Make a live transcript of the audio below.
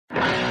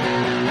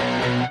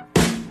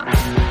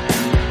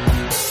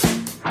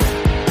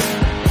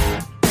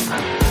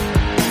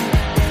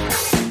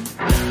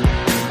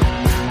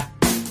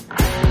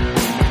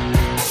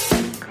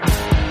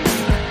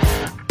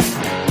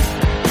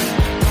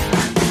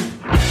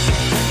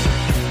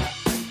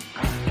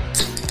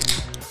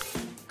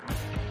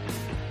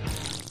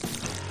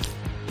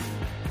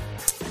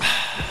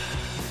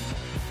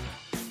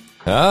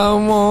I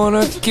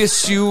wanna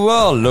kiss you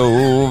all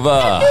over.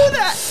 I knew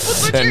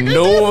that. And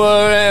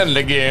over and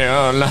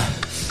again.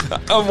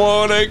 I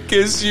wanna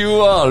kiss you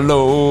all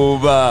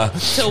over.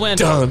 Till when?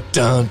 Dun,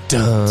 dun,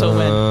 dun. Till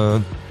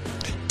when?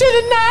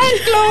 Till the night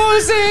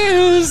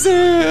closes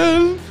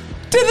in.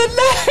 Till the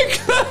night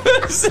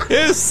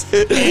closes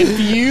in. If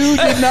you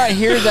did not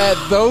hear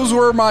that, those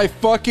were my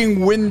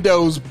fucking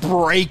windows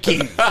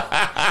breaking.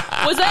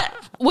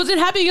 Was it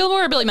Happy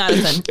Gilmore or Billy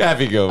Madison?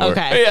 Happy Gilmore.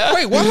 Okay. Yeah.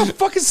 Wait, why the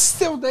fuck is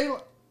still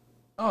daylight?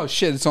 Oh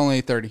shit, it's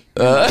only 8:30.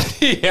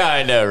 Yeah,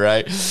 I know,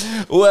 right?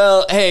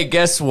 Well, hey,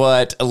 guess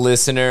what,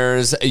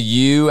 listeners?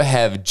 You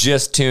have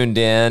just tuned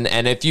in,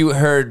 and if you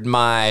heard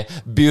my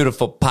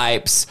beautiful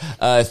pipes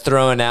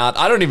throwing out,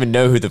 I don't even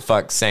know who the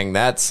fuck sang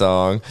that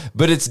song,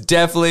 but it's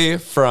definitely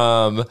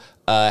from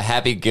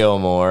Happy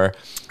Gilmore.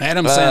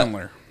 Adam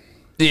Sandler.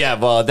 Yeah,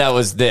 well, that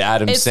was the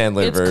Adam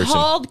Sandler version. It's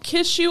called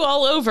Kiss You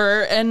All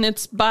Over, and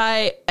it's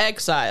by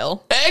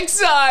Exile.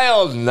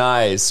 Exile!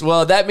 Nice.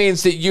 Well, that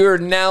means that you're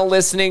now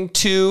listening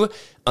to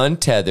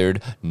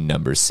Untethered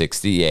number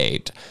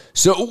 68.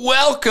 So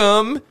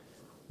welcome.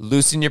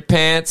 Loosen your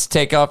pants,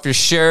 take off your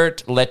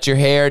shirt, let your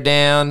hair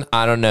down.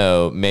 I don't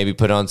know. Maybe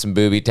put on some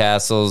booby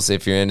tassels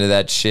if you're into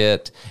that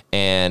shit,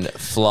 and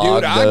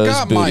flog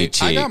those booty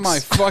cheeks. I got my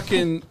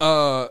fucking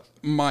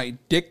my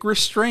dick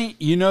restraint.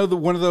 You know,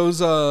 one of those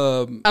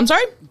I'm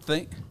sorry?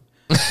 the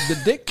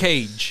dick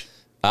cage.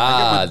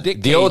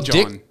 The old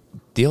dick cage.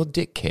 The old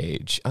dick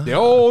cage. The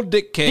old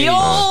dick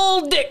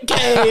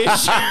cage.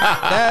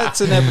 That's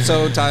an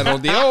episode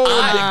titled The Old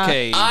Dick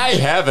Cage. I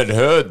haven't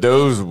heard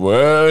those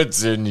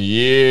words in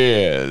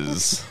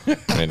years.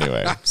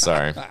 Anyway,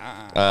 sorry.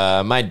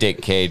 My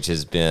dick cage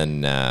has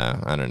been,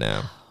 I don't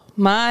know.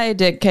 My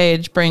dick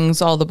cage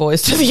brings all the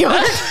boys to the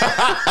yard.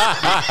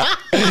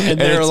 And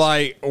they're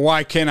like,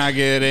 why can't I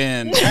get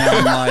in? And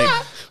I'm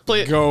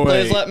like, go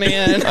away. Please let me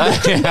in.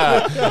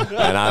 Yeah.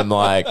 And I'm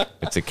like,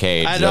 it's a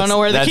cage. I don't know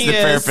where the key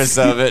is. That's the purpose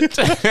of it.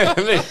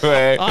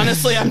 Anyway.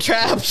 Honestly, I'm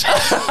trapped.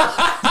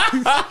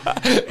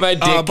 My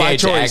dick by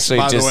cage choice, actually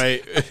by just... the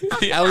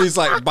way. Ellie's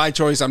like, by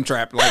choice, I'm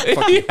trapped. Like,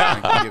 fuck you.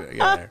 Get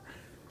there.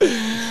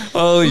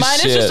 Holy Mine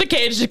shit. is just a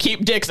cage to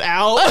keep dicks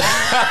out.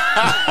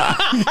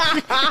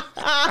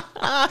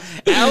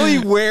 Allie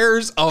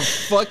wears a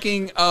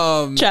fucking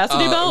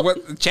Chastity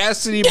belt?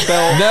 Chastity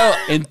belt. No.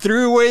 And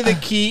threw away the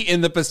key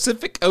in the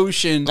Pacific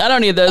Ocean I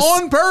don't need this.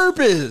 on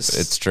purpose.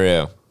 It's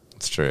true.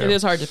 It's true. It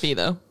is hard to pee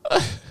though.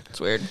 It's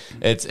weird.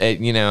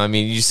 You know, I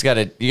mean, you just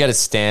gotta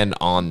stand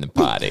on the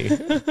potty.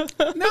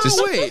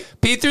 Wait.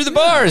 Pee through the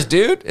bars,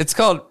 dude. It's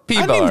called pee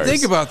I bars. didn't even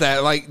think about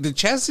that. Like, the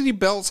chastity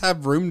belts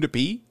have room to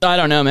pee? I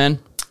don't know, man.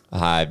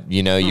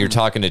 You know, you're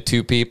talking to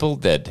two people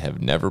that have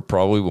never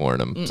probably worn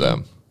them.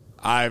 So,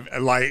 I've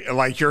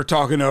like you're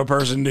talking to a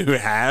person who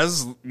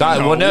has.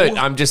 well, no,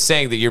 I'm just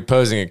saying that you're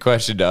posing a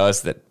question to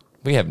us that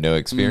we have no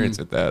experience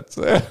with that.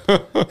 So.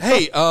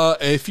 Hey,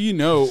 if you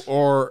know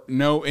or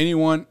know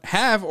anyone,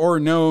 have or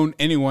known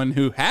anyone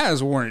who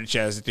has worn a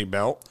chastity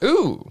belt,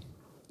 Ooh,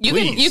 You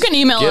can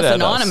email Get us at us.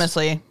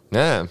 anonymously.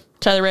 yeah.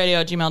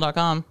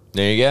 tetherradio@gmail.com.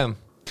 There you go.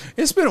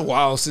 it's been a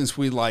while since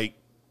we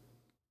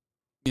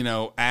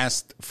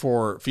asked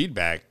for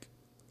feedback,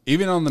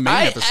 even on the main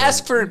I episode.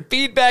 ask for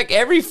feedback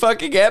every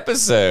fucking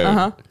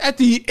episode. At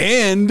the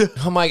end.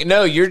 Oh my,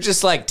 no, you're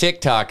just like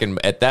TikToking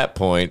at that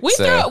point. We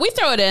throw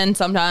it in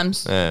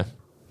sometimes.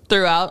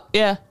 Throughout,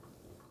 yeah.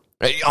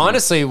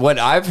 Honestly, what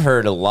I've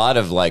heard a lot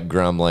of like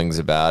grumblings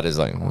about is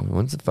like,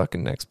 when's the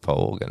fucking next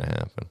poll gonna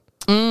happen?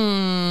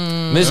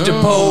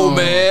 Mr. Poll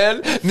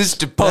Man,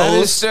 Mr.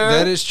 Pollster.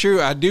 That is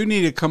true. I do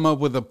need to come up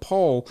with a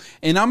poll,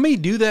 and I may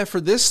do that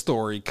for this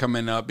story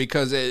coming up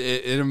because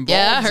it involves.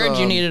 Yeah, I heard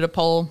you needed a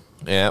poll.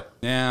 Yep.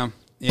 Yeah.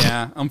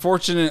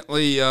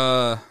 Unfortunately,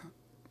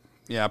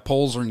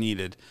 polls are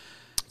needed.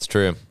 It's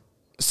true.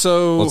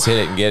 So Let's hit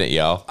it and get it,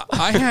 y'all.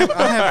 I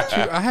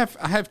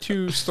have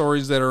two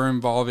stories that are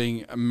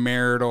involving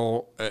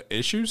marital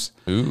issues.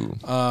 Ooh.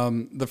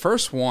 The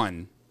first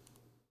one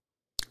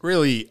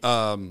really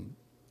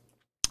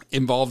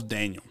involved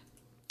Daniel.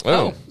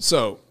 Oh.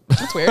 So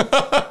That's weird.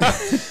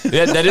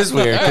 Yeah, that is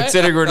weird,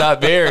 considering we're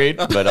not married,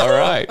 but all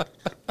right. no,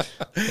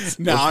 Let's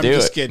I'm do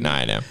just it. kidding. No,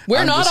 I know.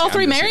 We're not all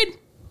three married?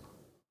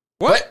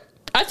 What?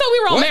 I thought we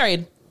were all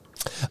married.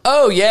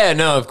 Oh, yeah,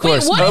 no, of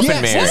course. Wait, Open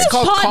what marriage. does It's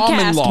called common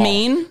podcast law.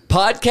 mean?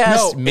 Podcast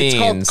No,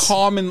 means... it's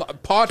called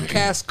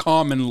podcast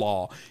common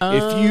law.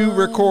 If you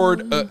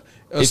record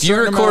if you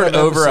record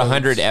over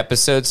 100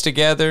 episodes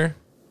together,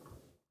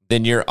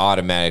 then you're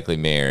automatically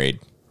married.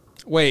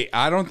 Wait,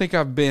 I don't think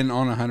I've been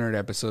on 100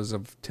 episodes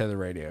of Tether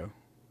Radio.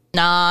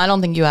 Nah, I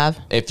don't think you have.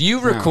 If you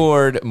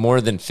record more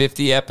than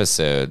 50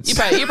 episodes... You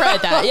probably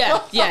at that.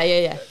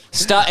 Yeah.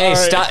 Stop!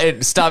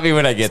 Hey, stop me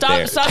when I get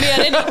there. Stop me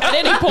at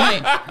any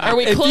point. Are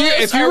we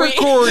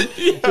close?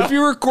 If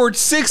you record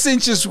 6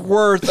 inches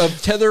worth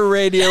of Tether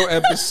Radio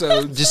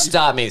episodes, Just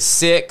stop me.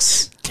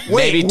 6,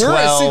 Wait, maybe we're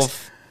at 12.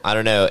 6 I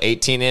don't know.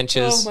 18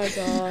 inches. Oh my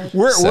god.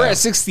 we're at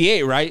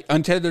 68, right?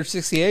 Untethered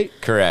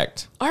 68.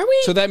 Correct. Are we?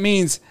 So that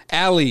means,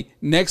 Allie,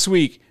 next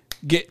week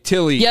get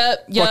Tilly.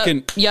 Yep.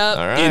 Fucking. Yep.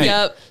 All right.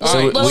 Yep. So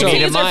Little we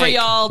need a teaser for mic.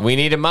 y'all. We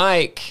need a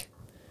mic.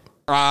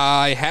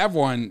 I have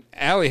one.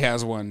 Allie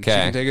has one. She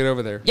Okay. can take it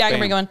over there. Yeah, I can Bam.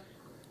 bring one.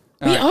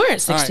 We are at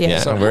 68. Yeah,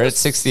 So- we're at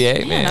 68,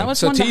 Man, man. that was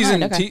So one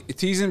teasing, behind. Okay.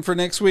 teasing for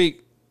next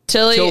week.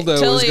 Tilly Tilda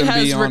was gonna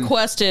has be on-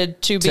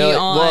 requested to be Tilly-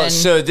 on. Well,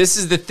 so this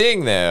is the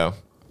thing, though.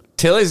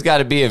 Tilly's got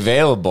to be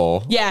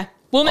available. yeah,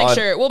 we'll make on-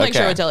 sure. We'll make okay.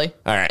 sure with Tilly.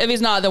 All right. If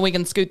he's not, then we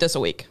can scoot this a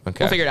week.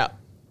 Okay. We'll figure it out.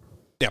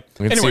 Yeah.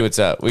 We can see Anyway, what's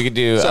up. We could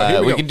do. So here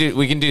we we go. can do.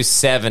 We can do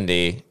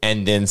 70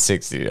 and then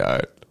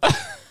 69.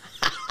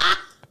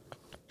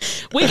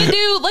 We can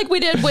do like we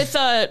did with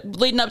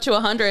leading up to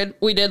 100.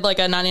 We did like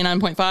a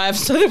 99.5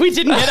 so that we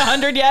didn't hit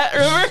 100 yet.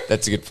 Remember?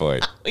 That's a good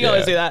point. We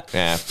always do that.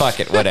 Yeah, fuck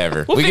it,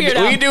 whatever. We'll we figure can, it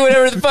out. We can do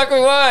whatever the fuck we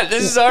want.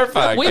 This is our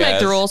podcast. We make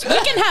the rules. We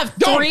can have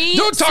three.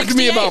 don't talk to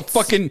me about 68s.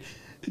 fucking.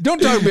 Don't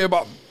talk to me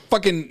about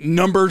fucking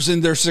numbers in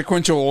their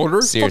sequential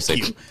order.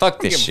 Seriously, Fuck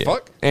fuck you. this I don't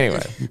shit. give a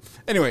fuck.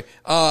 Anyway,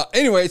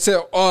 Anyway,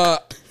 so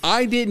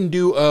I didn't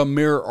do a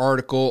mirror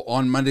article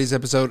on Monday's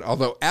episode,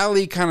 although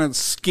Allie kind of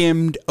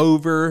skimmed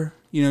over.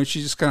 You know,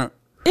 she just kind of.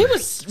 It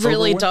was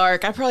really Overwhelmed.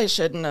 dark. I probably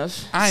shouldn't have.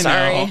 I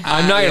Sorry. know.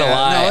 I'm not gonna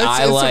lie. No,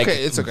 I it's like.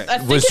 okay. It's okay. I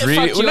think Was it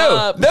reading fucked you no,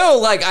 up. no.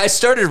 Like I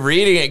started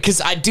reading it because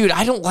I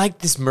don't like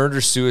this murder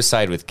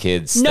suicide with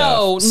kids.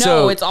 No, stuff. no,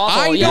 So- it's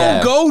awful. I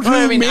yeah. don't go to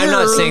I mean, I'm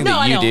not Mirror. saying No, that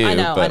I you know, do, I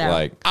know, but I know.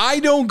 like, I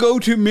don't go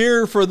to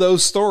Mirror for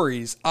those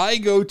stories. I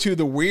go to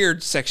the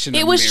weird section.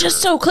 It of was Mirror.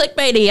 just so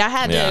clickbaity. I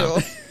had Yeah.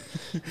 to.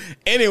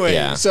 Anyway,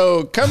 Yeah.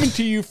 so coming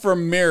to you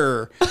from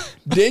Mirror,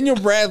 Daniel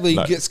Bradley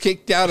gets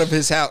kicked out of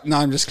his house. No,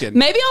 I'm just kidding.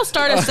 Maybe I'll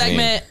start a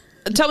segment.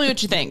 Tell me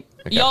what you think.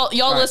 Y'all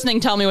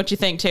listening, tell me what you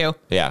think too.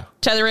 yeah.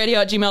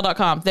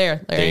 Tetherradio@gmail.com.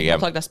 There you I'll go.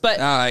 plug this.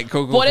 But All right,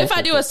 cool. what if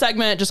I do a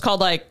segment just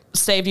called like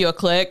Save You a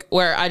Click,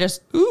 where I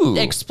just Ooh.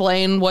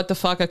 explain what the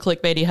fuck a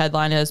clickbaity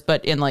headline is,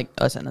 but in like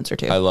a sentence or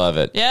two? I love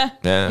it. Yeah?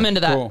 Yeah. I'm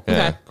into that. Cool. Okay.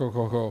 Yeah.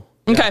 Cool.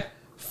 Okay.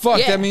 Fuck,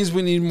 Yeah. that means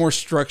we need more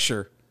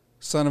structure.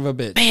 Son of a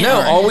bitch. Man. No,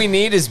 all we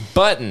need is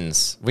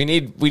buttons. We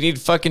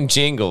need fucking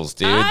jingles,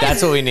 dude.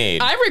 That's what we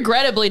need. I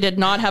regrettably did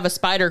not have a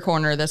spider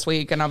corner this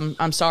week, and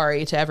I'm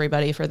sorry to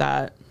everybody for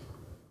that.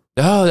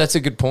 Oh, that's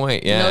a good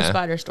point. Yeah. No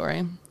spider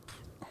story.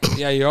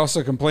 Yeah, you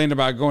also complained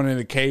about going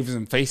into caves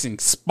and facing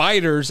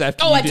spiders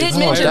after Oh, you I did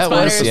mention that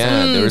was- spiders.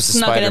 yeah, there was a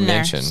snuck spider it in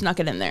mention. there. Snuck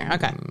it in there.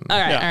 Okay. All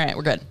right.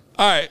 We're good.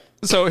 All right,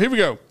 so here we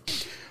go.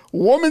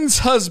 Woman's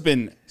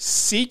husband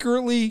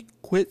secretly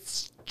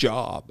quits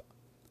job.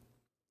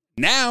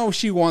 Now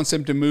she wants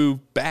him to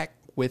move back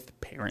with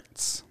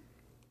parents.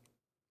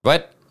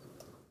 What?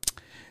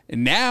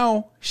 And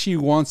now she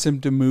wants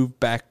him to move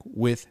back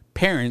with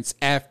parents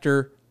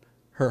after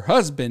her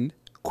husband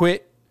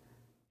quit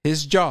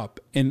his job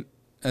in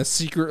a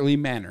secretly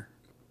manner.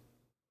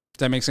 Does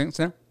that make sense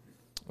now?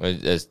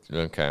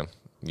 Okay.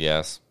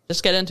 Yes.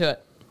 Just get into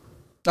it.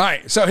 All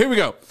right, so here we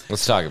go.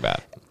 Let's talk about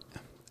it.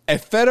 A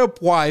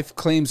fed-up wife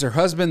claims her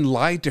husband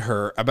lied to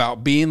her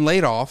about being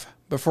laid off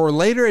before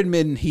later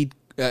admitting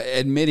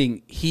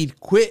he'd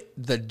quit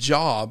the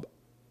job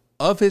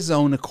of his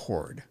own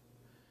accord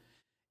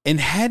and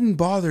hadn't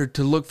bothered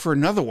to look for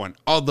another one,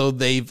 although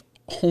they've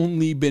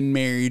only been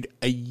married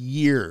a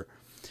year.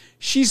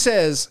 She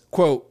says,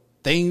 quote,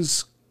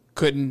 things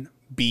couldn't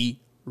be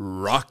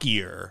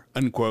rockier,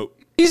 unquote.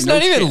 He's No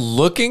not even chance.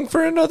 looking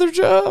for another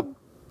job.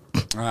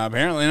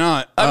 Apparently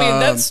not. I mean,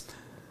 that's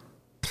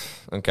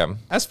okay.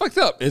 That's fucked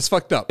up. It's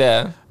fucked up.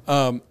 Yeah.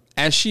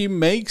 As she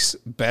makes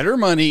better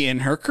money in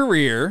her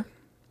career,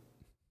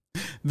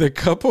 the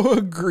couple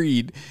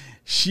agreed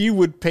she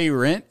would pay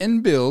rent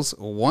and bills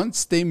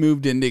once they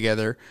moved in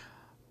together,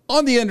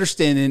 on the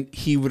understanding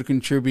he would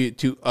contribute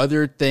to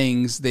other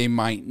things they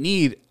might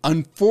need.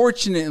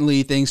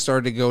 Unfortunately, things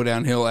started to go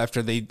downhill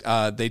after they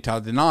tied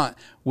the knot,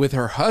 with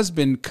her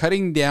husband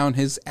cutting down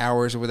his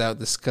hours without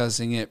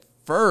discussing it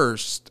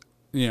first.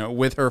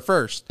 With her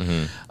first.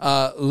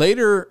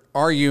 Later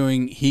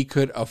arguing he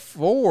could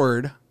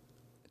afford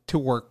to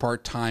work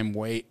part-time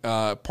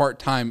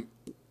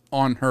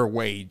on her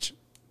wage.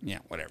 Yeah,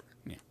 whatever.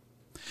 Yeah.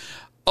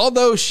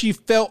 Although she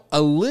felt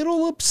a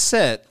little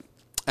upset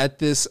at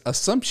this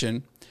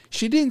assumption,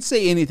 she didn't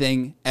say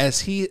anything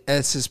as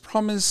his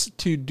promise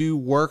to do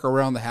work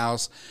around the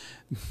house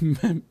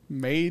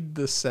made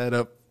the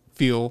setup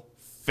feel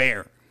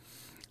fair.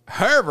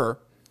 However,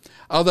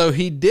 although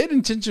he did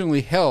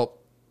intentionally help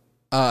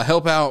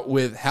out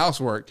with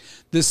housework,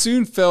 this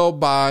soon fell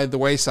by the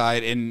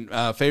wayside in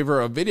favor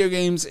of video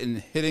games and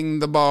hitting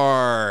the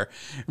bar.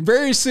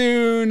 Very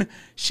soon,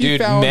 she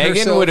Dude, found Megan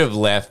herself... would have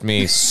left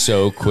me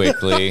so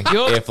quickly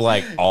if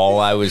like all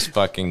I was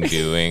fucking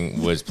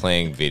doing was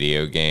playing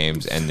video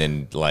games and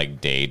then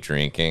like day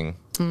drinking.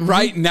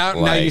 Right now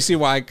Like- you see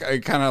why I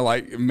kind of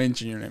like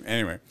mention your name.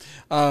 Anyway,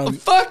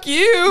 Fuck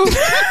you!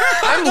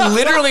 I'm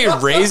literally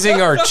raising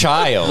our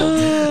child.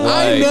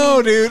 I Like,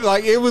 know, dude.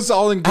 Like it was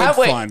all in good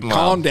Wait, fun.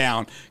 Mom.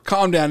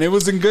 Calm down. It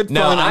was in good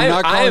No, fun. I'm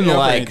not calling I'm you up or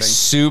like anything.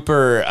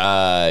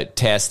 super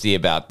testy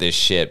about this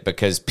shit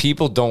because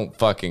people don't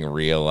fucking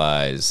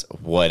realize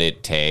what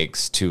it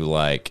takes to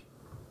like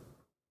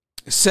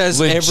Says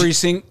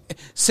Legit-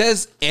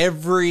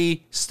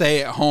 every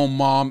stay-at-home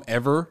mom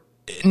ever.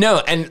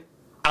 No, and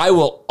I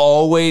will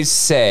always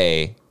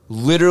say,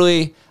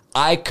 literally,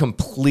 I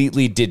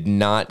completely did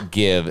not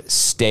give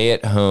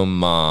stay-at-home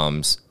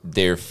moms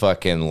their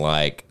fucking,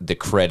 like, the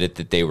credit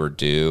that they were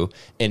due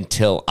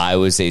until I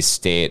was a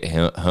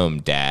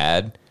stay-at-home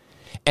dad.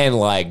 And,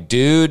 like,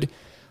 dude,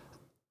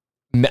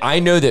 I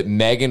know that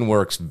Megan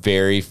works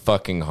very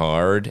fucking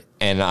hard,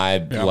 and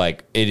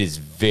like, it is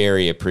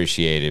very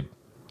appreciated.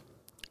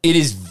 It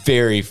is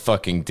very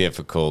fucking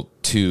difficult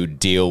to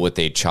deal with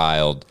a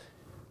child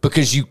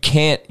because you're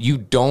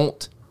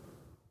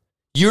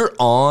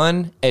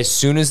on as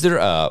soon as they're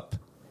up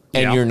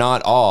and you're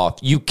not off.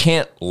 You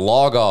can't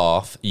log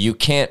off. You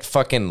can't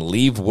fucking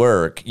leave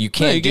work. You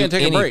can't do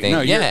take anything. a break.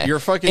 No, you're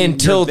fucking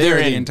until you're there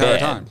they're the in entire bed.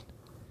 time.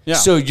 Yeah.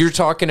 So you're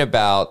talking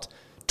about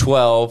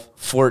 12,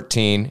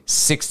 14,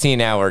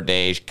 16-hour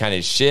days kind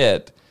of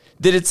shit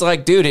that it's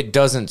like, dude, it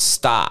doesn't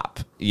stop,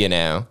 you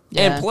know?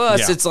 Yeah. And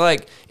plus, Yeah. it's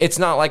like, it's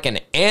not like an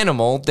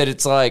animal that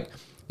it's like,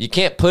 you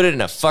can't put it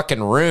in a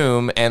fucking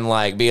room and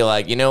like be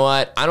like, you know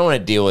what? I don't want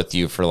to deal with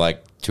you for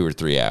like 2 or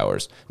 3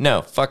 hours.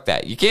 No, fuck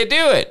that. You can't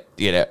do it.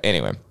 You know,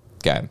 anyway,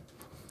 God.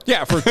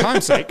 Yeah, for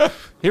time's sake.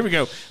 Here we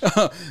go.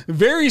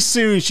 Very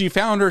soon, she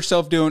found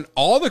herself doing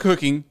all the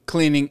cooking,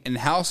 cleaning, and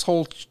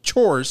household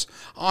chores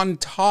on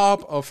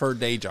top of her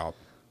day job.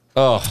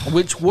 Oh,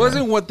 Which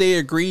wasn't what they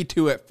agreed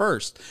to at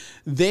first.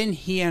 Then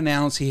he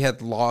announced he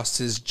had lost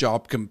his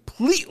job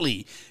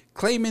completely,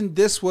 claiming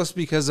this was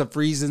because of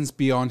reasons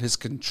beyond his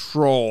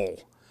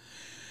control.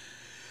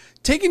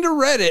 Taken to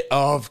Reddit,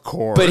 of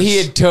course. but he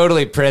had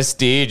totally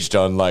prestiged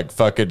on like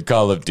fucking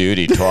Call of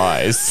Duty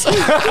twice.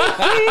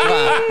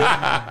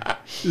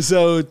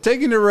 So,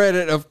 taking to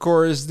Reddit, of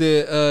course,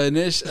 the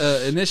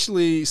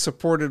initially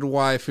supported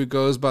wife, who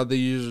goes by the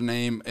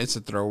username, it's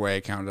a throwaway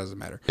account, doesn't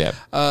matter,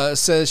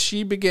 says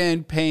she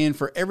began paying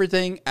for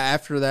everything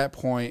after that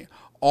point,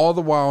 all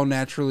the while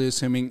naturally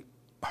assuming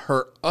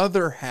her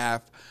other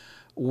half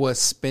was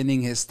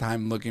spending his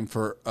time looking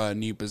for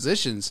new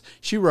positions.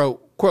 She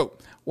wrote, quote,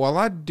 "While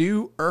I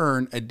do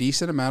earn a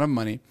decent amount of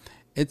money,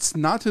 it's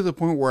not to the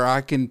point where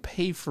I can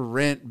pay for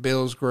rent,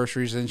 bills,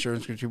 groceries,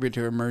 insurance, contribute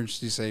to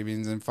emergency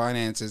savings, and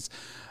finance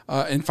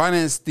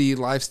the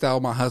lifestyle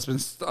my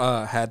husband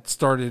had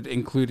started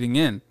indulging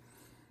in.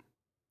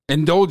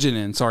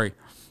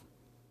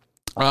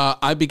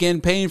 I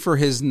began paying for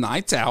his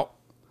nights out,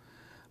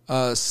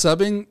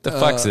 subbing. The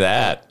fuck's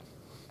that?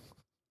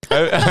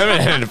 I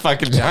haven't had a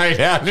fucking night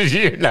out of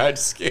you. No,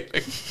 just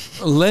kidding.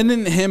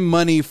 Lending him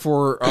money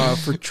for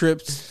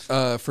trips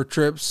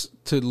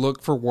to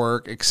look for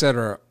work,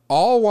 etc.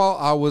 All while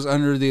I was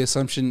under the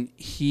assumption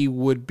he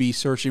would be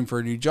searching for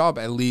a new job,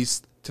 at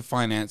least to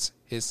finance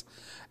his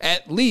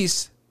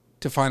hobbies.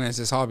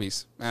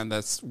 And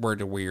that's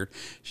worded weird.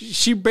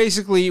 She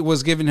basically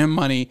was giving him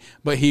money,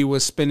 but he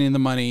was spending the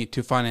money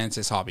to finance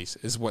his hobbies,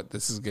 is what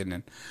this is getting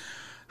in.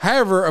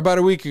 However, about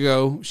a week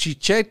ago, she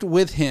checked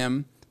with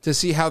him to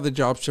see how the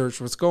job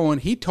search was going.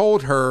 He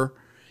told her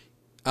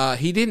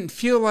he didn't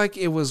feel like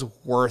it was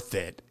worth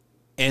it,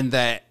 and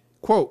that,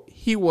 quote,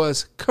 he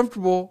was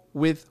comfortable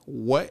with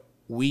what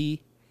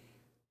we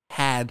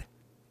had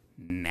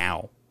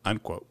now,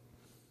 unquote.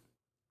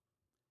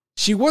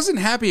 She wasn't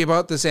happy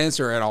about this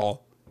answer at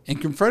all and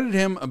confronted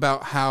him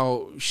about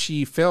how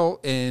she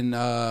felt,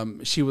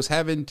 and she was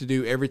having to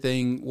do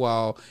everything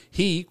while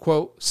he,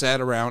 quote,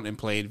 sat around and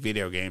played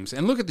video games.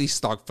 And look at these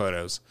stock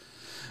photos.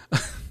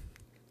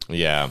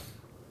 Yeah.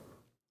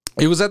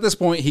 It was at this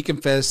point he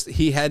confessed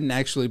he hadn't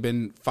actually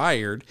been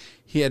fired.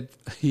 He had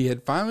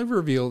finally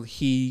revealed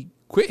he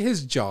quit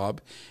his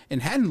job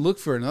and hadn't looked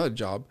for another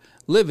job.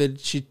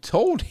 Livid, she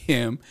told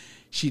him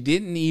she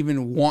didn't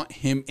even want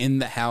him in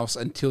the house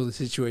until the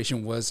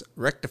situation was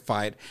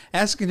rectified,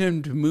 asking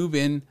him to move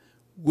in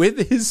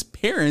with his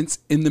parents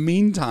in the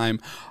meantime.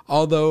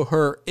 Although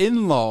her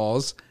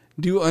in-laws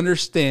do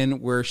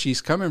understand where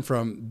she's coming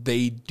from,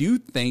 they do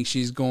think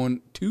she's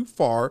going too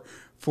far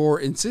for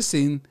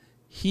insisting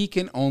he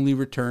can only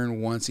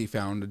return once he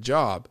found a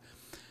job.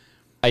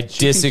 I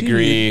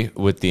disagree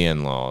with the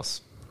in-laws.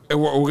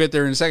 We'll get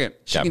there in a second.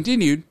 She Yep.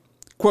 continued,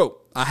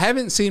 quote, "I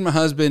haven't seen my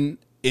husband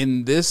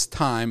in this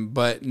time,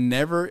 but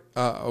never,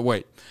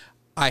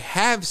 I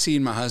have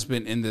seen my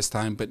husband in this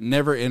time, but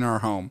never in our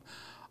home.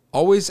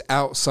 Always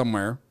out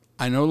somewhere.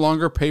 I no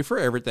longer pay for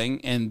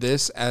everything, and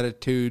his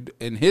attitude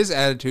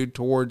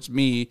towards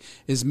me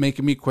is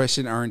making me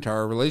question our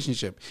entire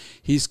relationship.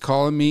 He's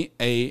calling me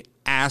a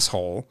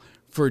asshole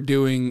for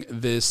doing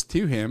this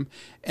to him,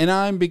 and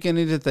I'm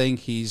beginning to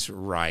think he's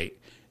right."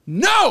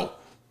 No!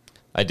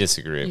 I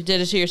disagree. You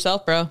did it to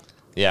yourself, bro.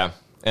 Yeah,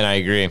 and I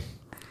agree.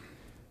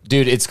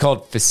 Dude, it's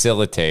called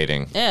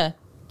facilitating. Yeah.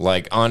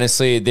 Like,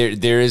 honestly,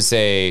 there's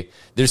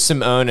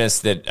some onus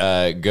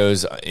that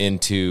goes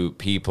into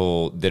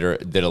people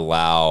that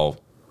allow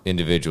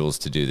individuals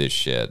to do this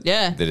shit.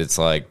 Yeah. That it's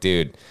like,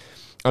 dude,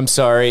 I'm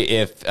sorry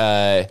if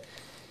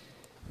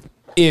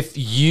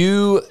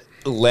you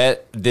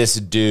let this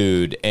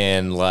dude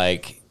and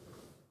like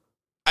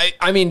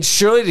I mean,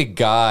 surely to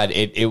God,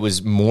 it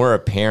was more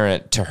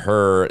apparent to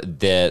her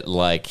that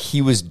like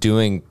he was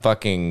doing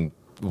fucking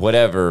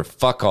whatever,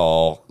 fuck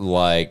all,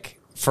 like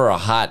for a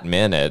hot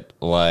minute,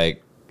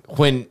 like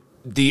when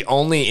the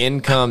only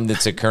income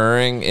that's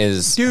occurring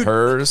is Dude,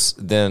 hers,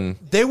 then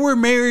They were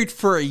married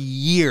for a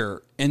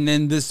year, and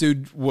then this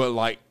dude was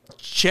like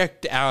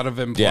checked out of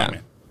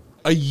employment.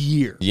 A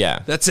year.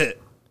 Yeah. That's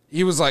it.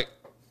 He was like,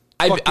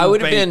 I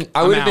would have been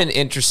I would have I'm been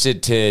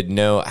interested to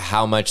know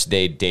how much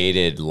they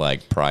dated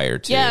like prior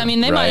to. Yeah, I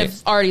mean, they might right?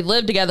 have already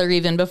lived together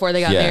even before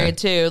they got Yeah. married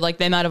too. Like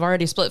they might have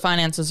already split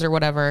finances or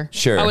whatever.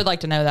 Sure. I would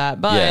like to know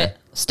that, but Yeah.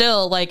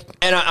 still, like,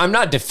 And I'm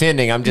not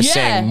defending. I'm just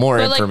saying more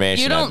but, like,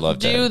 information. you don't I'd love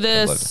to do I'd love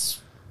this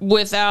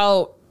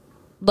without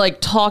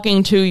like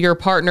talking to your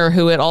partner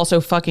who it also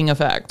fucking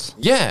affects. to.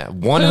 Yeah,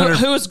 100.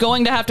 Who's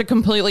going to have to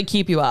completely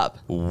keep you up?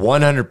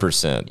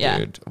 100%, Yeah.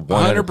 dude.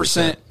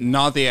 100%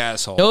 not the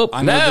asshole. Nope.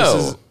 I know No.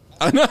 this is.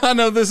 I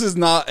know this is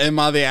not. Am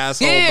I the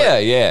asshole? Yeah,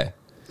 yeah.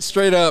 But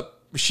straight up,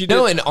 she did.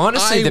 No, and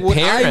honestly, the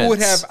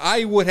parents-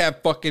 I would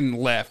have fucking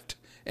left,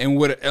 and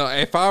would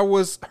if I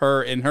was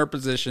her in her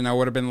position, I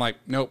would have been like,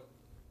 nope,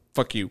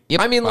 fuck you.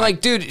 I mean, Bye.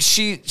 like, dude,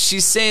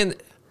 she's saying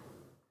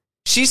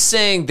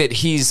that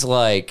he's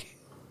like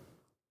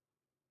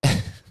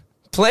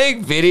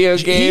playing video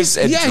games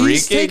and drinking.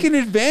 he's taking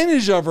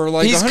advantage of her.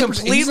 Like He's 100%.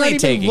 completely He's not even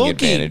taking looking.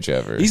 advantage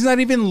of her. He's not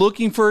even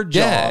looking for a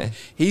job. Yeah.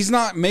 He's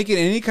not making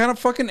any kind of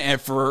fucking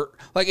effort.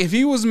 Like if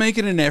he was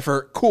making an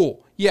effort,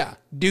 cool, yeah,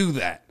 do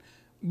that.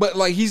 But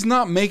like he's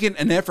not making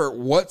an effort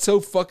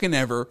whatsoever. Fucking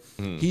ever.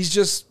 He's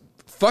just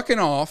fucking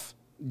off,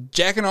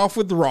 jacking off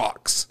with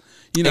rocks.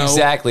 You know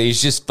Exactly.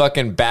 He's just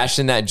fucking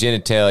bashing that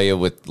genitalia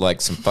with like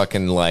some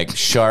fucking like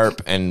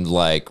sharp and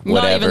like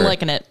whatever. Not even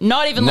licking it.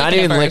 Not even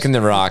licking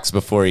the rocks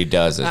before he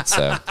does it.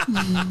 So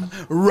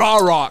raw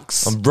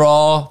rocks.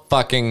 raw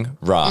fucking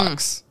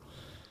rocks.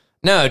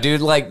 No, dude,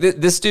 like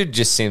this dude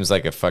just seems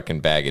like a fucking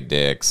bag of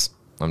dicks.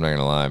 I'm not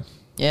gonna lie.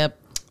 Yep.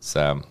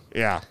 So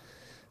Yeah.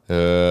 Like,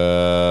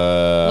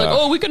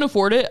 oh, we can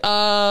afford it.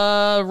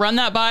 Run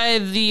that by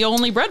the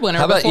only breadwinner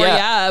How about- before,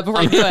 yeah.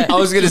 before you do it. I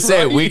was gonna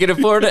say we can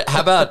afford it. How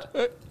about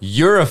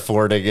you're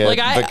affording it Like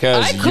I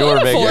because could you're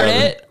making afford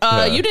it.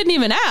 Yeah. You didn't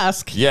even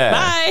ask. Yeah.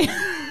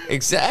 Bye.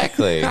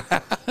 Exactly.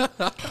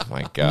 Oh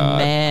my god.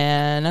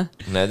 Man.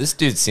 No, this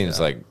dude seems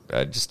like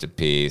just a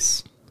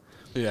piece.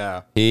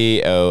 Yeah.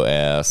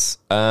 POS.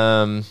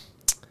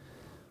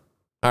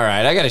 All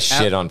right, I got to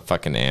shit on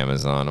fucking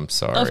Amazon. I'm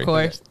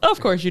sorry. Of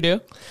course you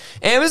do.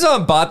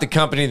 Amazon bought the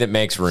company that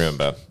makes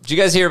Roomba. Did you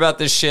guys hear about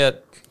this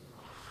shit?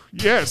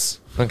 Yes.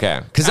 Okay,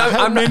 because I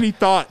have I'm not. many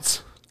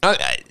thoughts.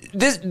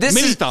 This Many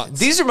is thoughts.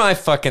 These are my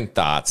fucking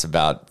thoughts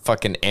about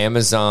fucking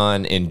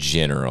Amazon in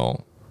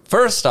general.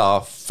 First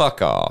off,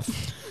 fuck off.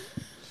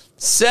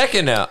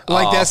 Second off,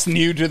 That's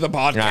new to the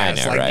podcast. I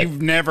know, like right?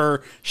 you've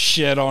never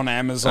shit on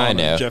Amazon. I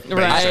know. Or Jeff Bezos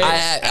Right.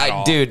 at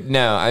all. Dude,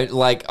 no. I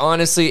like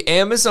honestly,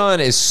 Amazon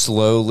is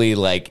slowly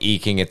like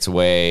eking its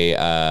way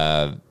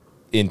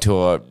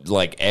into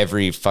like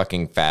every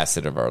fucking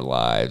facet of our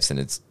lives, and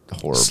it's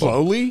horrible.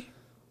 Slowly.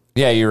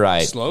 Yeah, you're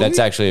right. Slowly? That's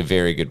actually a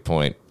very good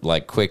point.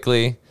 Like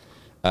quickly,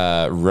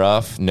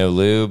 rough, no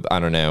lube. I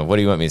don't know. What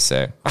do you want me to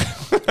say?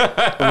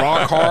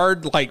 Rock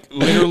hard, like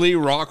literally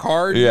rock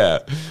hard. Yeah.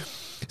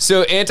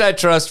 So,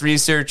 antitrust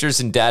researchers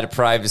and data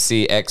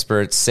privacy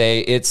experts say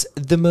it's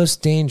the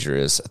most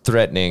dangerous,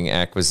 threatening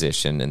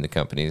acquisition in the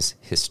company's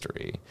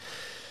history.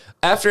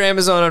 After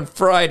Amazon on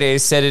Friday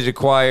said it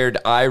acquired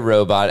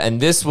iRobot,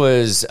 and this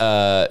was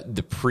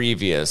the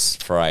previous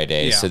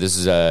Friday, Yeah. so this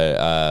is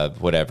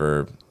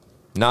whatever,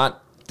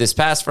 not this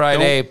past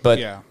Friday, but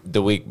yeah.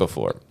 the week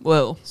before.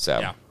 Whoa. So,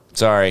 Yeah.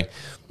 sorry.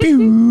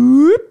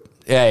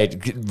 Hey,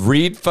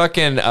 read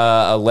fucking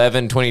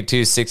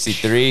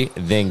 11/22/63,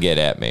 then get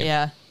at me.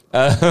 Yeah.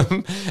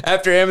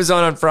 After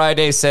Amazon on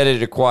Friday said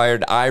it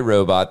acquired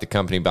iRobot, the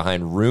company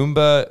behind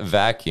Roomba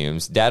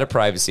vacuums, data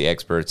privacy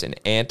experts and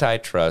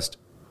antitrust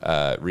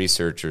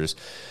researchers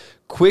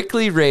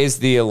quickly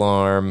raised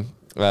alarm,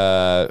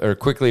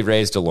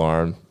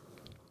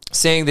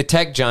 saying the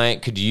tech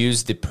giant could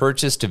use the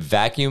purchase to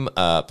vacuum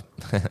up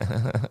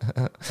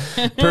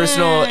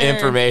personal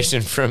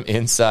information from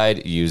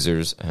inside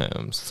users'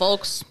 homes.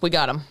 Folks, we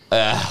got him.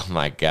 Oh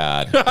my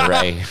God!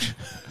 Right.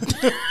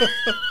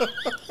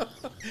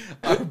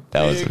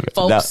 That was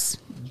Folks.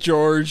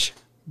 George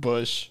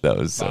Bush. that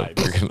was so Vibes.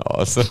 freaking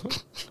awesome.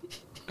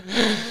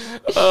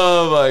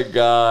 Oh my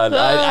God!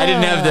 I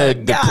didn't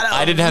have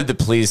I didn't have the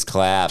please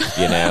clap.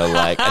 You know,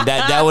 like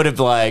that would have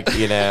like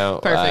Perfect.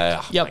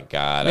 Oh Yep. my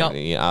God! Yep. I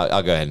mean,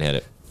 I'll go ahead and hit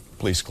it.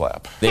 Please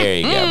clap. There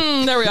you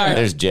go. There we are.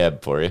 There's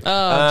Jeb for you.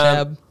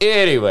 Jeb.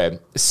 Anyway,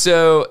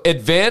 so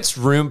advanced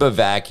Roomba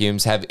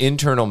vacuums have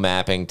internal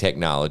mapping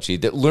technology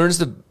that learns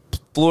the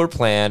floor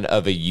plan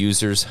of a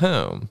user's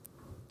home.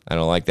 I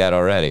don't like that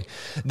already.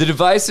 The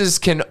devices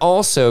can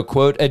also,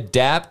 quote,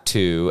 adapt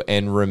to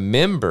and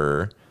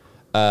remember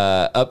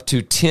up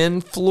to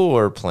 10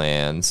 floor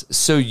plans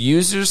so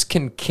users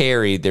can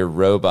carry their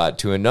robot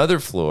to another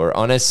floor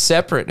on a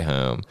separate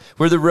home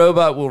where the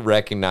robot will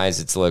recognize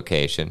its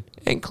location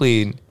and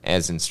clean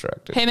as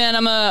instructed. Hey man,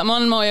 I'm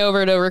on my way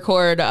over to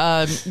record.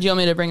 Do you want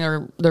me to bring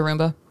the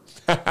Roomba?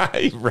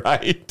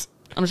 Right.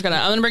 I'm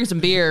gonna bring some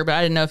beer, but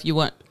I didn't know if you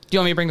want. Do you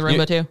want me to bring the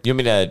Roomba too? You want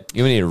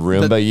me to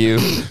Roomba you?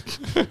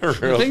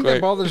 The thing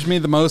that bothers me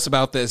the most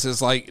about this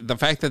is like the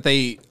fact that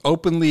they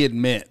openly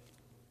admit,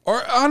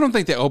 or I don't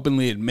think they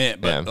openly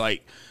admit, but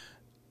like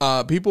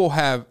people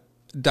have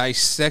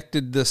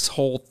dissected this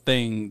whole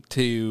thing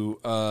to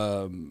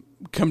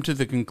come to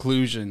the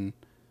conclusion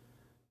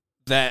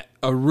that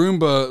a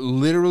Roomba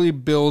literally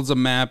builds a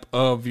map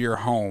of your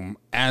home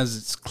as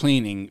it's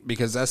cleaning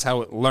because that's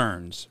how it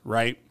learns,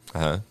 right?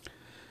 Uh-huh.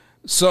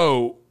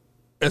 So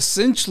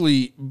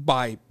essentially,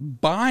 by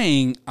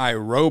buying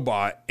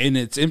iRobot and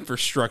its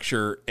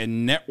infrastructure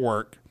and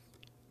network,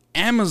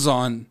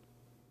 Amazon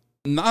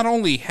not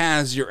only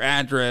has your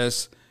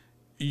address,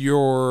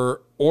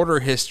 your order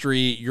history,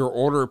 your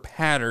order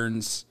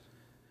patterns,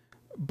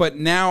 but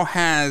now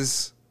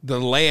has the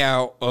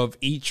layout of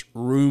each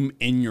room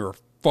in your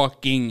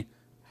fucking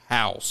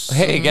house.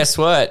 Hey, guess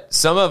what?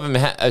 Some of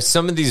them,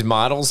 some of these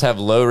models have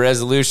low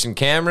resolution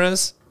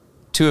cameras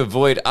to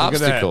avoid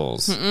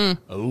obstacles.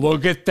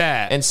 Look at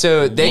that. And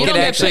so they You could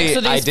don't get actually pics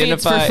of these feeds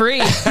identify for free.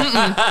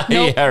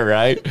 Nope. Yeah,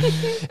 right.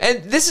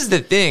 And this is the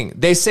thing.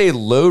 They say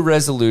low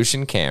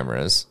resolution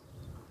cameras.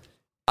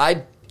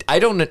 I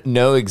don't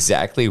know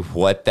exactly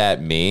what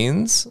that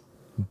means,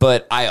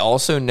 but I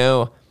also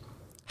know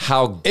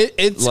how It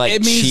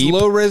means cheap.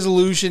 low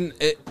resolution.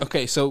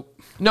 Okay, so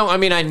No, I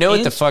mean I know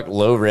what the fuck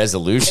low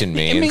resolution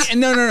means.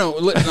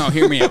 no.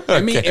 Hear me out.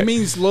 It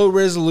means low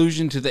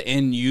resolution to the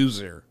end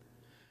user.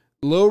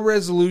 Low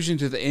resolution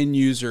to the end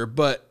user,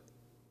 but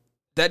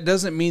that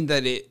doesn't mean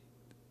that it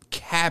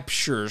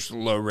captures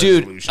low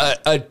resolution. Dude,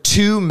 a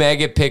 2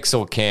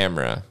 megapixel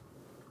camera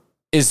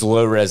is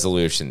low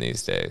resolution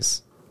these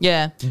days.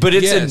 Yeah. But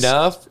it's Yes.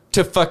 enough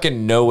to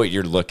fucking know what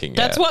you're looking at.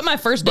 That's what my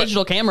first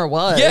digital camera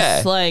was.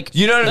 Yeah. Like,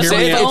 you know what I'm the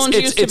saying? phones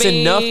It's used to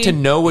be- enough to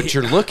know what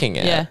you're looking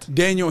at. Yeah.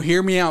 Daniel,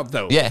 hear me out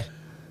though. Yeah.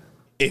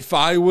 If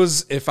I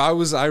was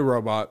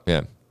iRobot,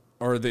 Yeah.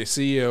 or the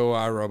CEO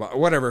of iRobot,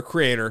 whatever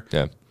creator,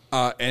 Yeah.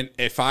 and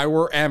if I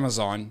were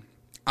Amazon,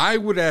 I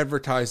would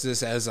advertise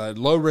this as a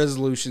low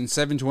resolution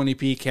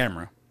 720p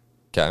camera.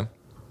 Okay.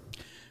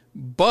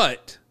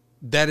 But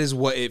that is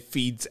what it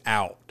feeds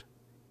out.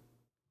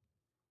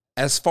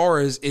 As far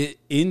as it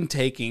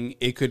intaking,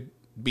 it could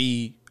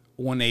be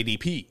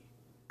 180p.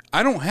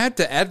 I don't have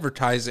to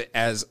advertise it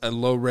as a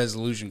low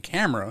resolution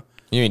camera.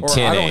 You mean Or I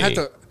don't 1080? have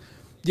to.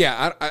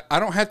 Yeah, I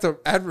don't have to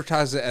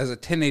advertise it as a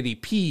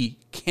 1080p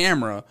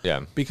camera.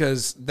 Yeah.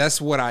 Because that's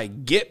what I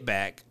get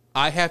back.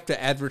 I have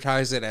to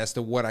advertise it as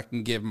to what I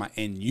can give my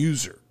end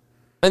user.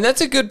 And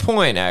that's a good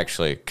point,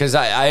 actually, because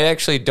I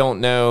actually don't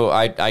know.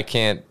 I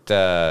can't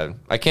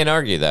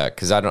argue that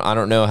because I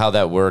don't know how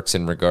that works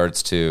in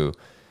regards to,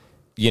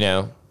 you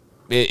know,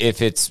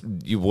 if it's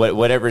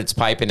whatever it's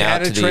piping out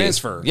Data to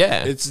transfer.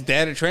 Yeah, It's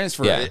data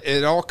transfer. Yeah.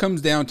 It all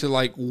comes down to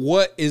like,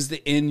 what is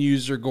the end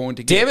user going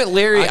to get? damn it,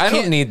 Larry, I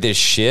don't can't- need this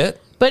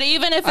shit. But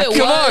even if it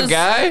Come was, on,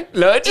 guy.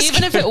 No, just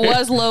even if it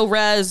was low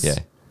res Yeah.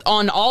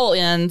 on all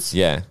ends,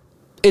 yeah,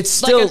 it's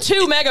still like a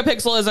 2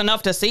 megapixel is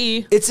enough to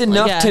see. It's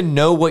enough Like, yeah. to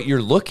know what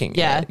you're looking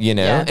Yeah, at, you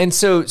know? yeah. And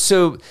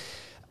so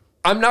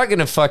I'm not going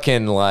to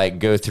fucking like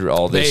go through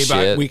all this Babe,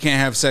 shit. we can't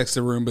have sex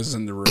the Roombas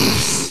in the room.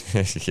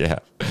 Yeah.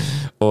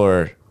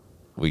 Or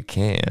we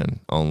can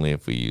only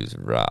if we use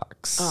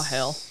rocks. Oh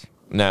hell.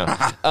 No.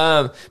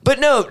 But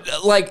no,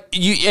 like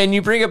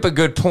you bring up a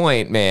good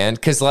point, man,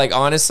 cuz like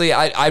honestly,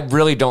 I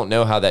really don't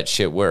know how that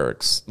shit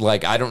works.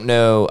 Like I don't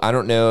know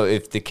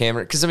if the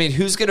camera, cuz I mean,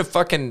 who's going to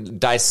fucking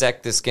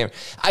dissect this camera?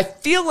 I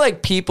feel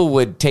like people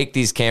would take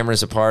these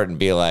cameras apart and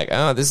be like,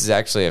 "Oh, this is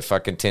actually a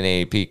fucking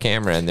 1080p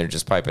camera and they're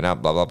just piping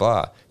out blah blah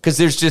blah." Cuz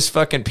there's just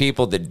fucking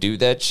people that do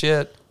that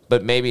shit,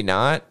 but maybe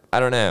not. I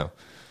don't know.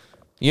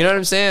 You know what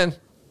I'm saying?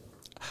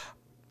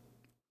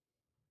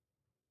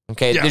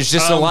 Okay, Yeah, there's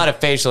just a lot of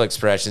facial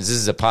expressions. This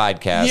is a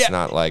podcast, Yeah.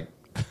 not like...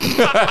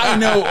 I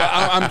know.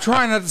 I'm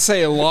trying not to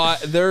say a lot.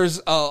 There's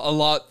a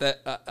lot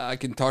that I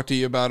can talk to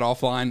you about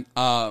offline.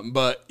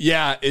 But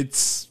yeah,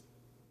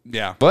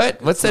 yeah.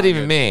 What? What's that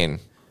even good. mean?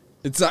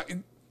 It's not.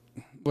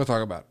 We'll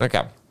talk about it.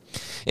 Okay.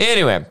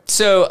 Anyway,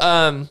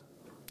 so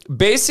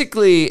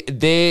basically,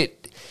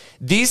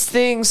 these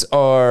things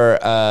are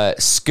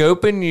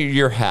scoping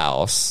your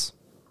house,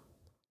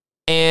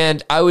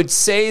 and I would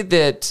say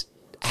that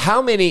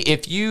how many,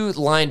 if you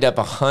lined up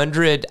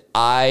 100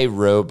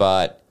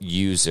 iRobot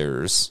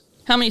users...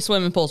 How many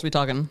swimming pools we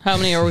talking? How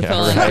many are we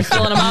filling? Are we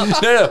filling them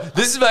up? No,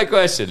 this is my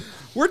question.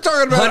 We're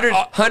talking about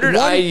 100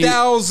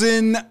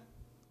 1,000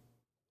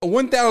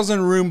 1,000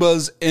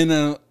 Roombas in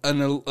an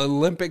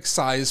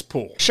Olympic-sized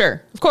pool.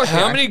 Sure. Of course.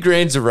 How many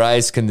grains of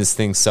rice can this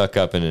thing suck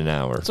up in an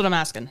hour? That's what I'm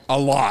asking. A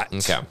lot.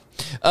 Okay.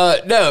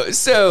 No,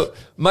 so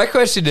my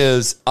question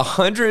is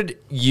 100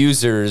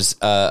 users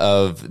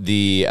of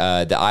the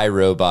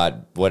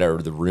iRobot,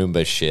 whatever, the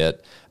Roomba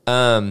shit.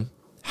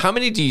 How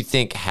many do you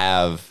think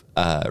have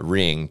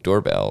Ring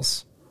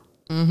doorbells?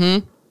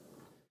 Mm-hmm.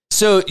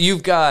 So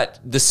you've got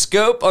the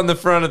scope on the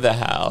front of the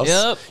house.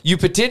 Yep. You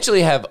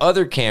potentially have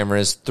other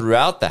cameras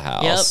throughout the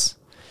house.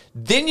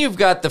 Yep. Then you've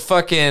got the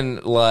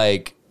fucking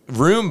like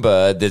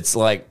Roomba that's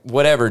like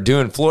whatever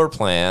doing floor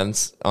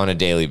plans on a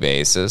daily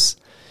basis.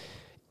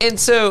 And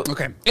so,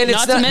 okay, and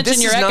not to mention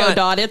your Echo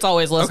Dot; it's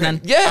always listening.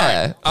 Okay.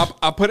 Yeah, right.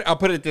 I'll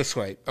put it this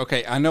way.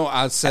 Okay, I know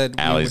I said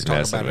we would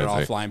talk about it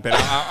offline, but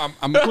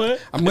I'm going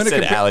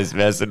to. Allie's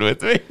messing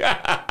with me.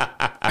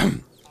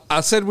 I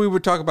said we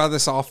would talk about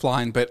this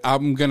offline, but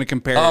I'm going to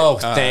compare. Oh,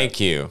 thank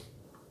you.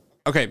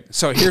 Okay,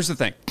 so here's the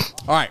thing.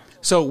 All right,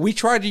 so we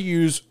tried to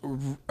use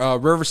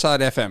Riverside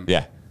FM.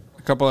 Yeah,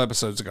 a couple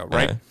episodes ago,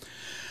 right?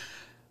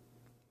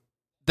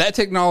 That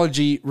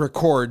technology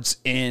records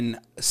in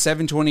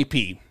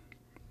 720p.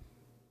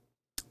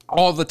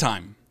 All the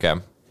time.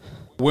 Okay.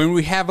 When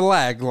we have a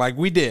lag like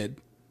we did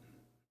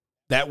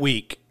that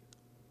week,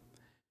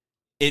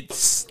 it's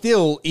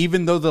still,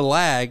 even though the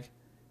lag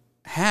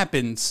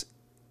happens,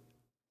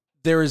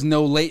 there is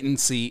no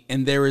latency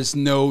and there is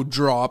no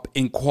drop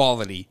in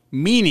quality.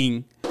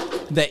 Meaning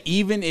that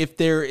even if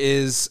there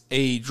is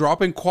a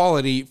drop in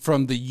quality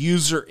from the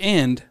user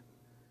end,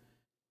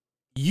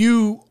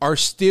 you are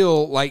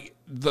still like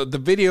the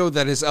video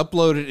that is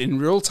uploaded in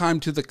real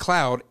time to the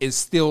cloud is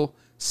still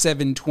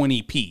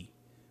 720p.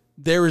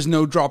 There is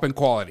no drop in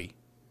quality.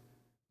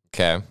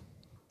 Okay.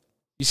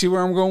 You see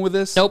where I'm going with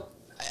this? Nope.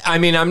 I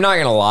mean, I'm not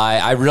gonna lie.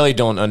 I really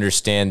don't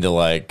understand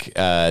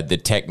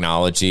the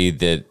technology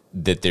that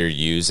they're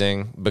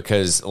using,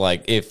 because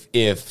like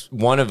if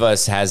one of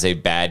us has a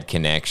bad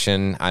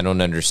connection, I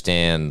don't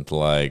understand.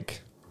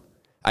 Like,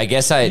 I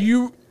guess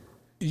Do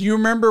you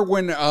remember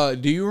when?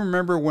 Do you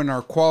remember when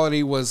our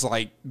quality was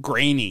like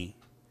grainy?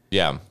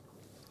 Yeah.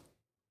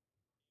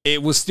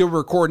 It was still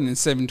recording in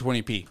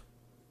 720p,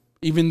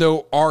 even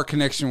though our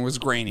connection was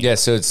grainy. Yeah,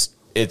 so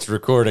it's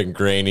recording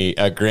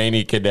a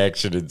grainy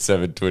connection in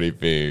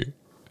 720p.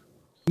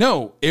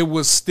 No, it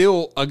was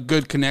still a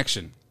good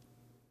connection.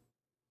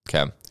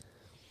 Okay.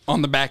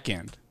 On the back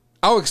end.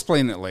 I'll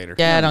explain it later.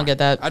 Yeah, I don't get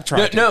that. I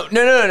tried.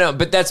 No.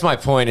 But that's my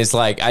point. Is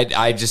like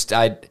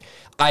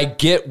I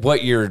get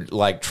what you're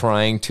like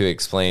trying to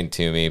explain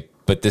to me,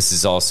 but this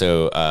is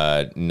also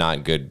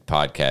not good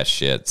podcast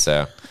shit.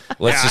 So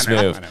let's just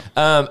move.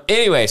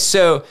 Anyway,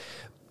 so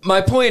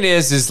my point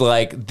is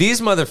like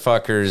these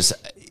motherfuckers,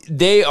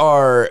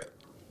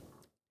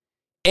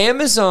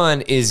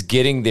 Amazon is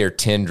getting their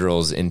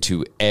tendrils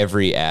into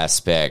every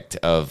aspect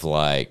of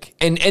like,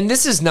 and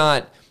this is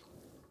not,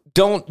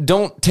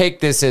 don't take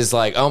this as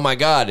like, oh my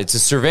God, it's a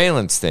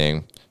surveillance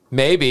thing.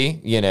 Maybe,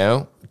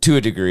 to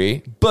a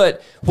degree,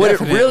 but what it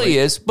really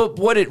is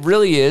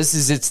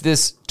it's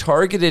this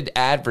targeted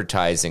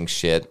advertising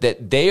shit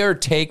that they are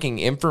taking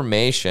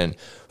information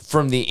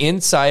from the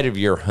inside of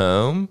your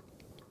home.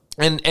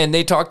 And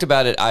they talked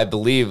about it, I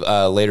believe,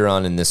 later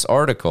on in this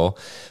article,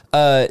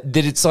 that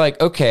it's like,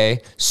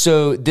 okay,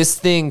 so this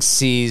thing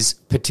sees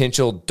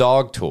potential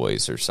dog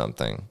toys or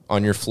something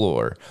on your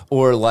floor,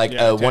 or like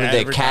one of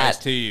the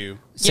cat to you.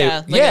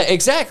 So,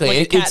 exactly. Like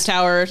a cat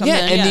tower or something.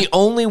 Yeah, and the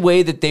only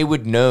way that they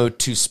would know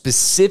to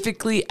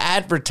specifically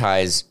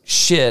advertise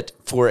shit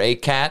for a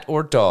cat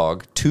or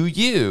dog to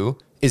you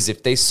is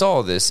if they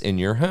saw this in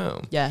your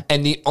home. Yeah.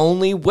 And the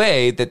only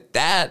way that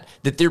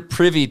they're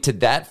privy to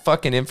that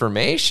fucking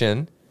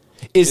information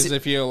is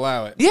if you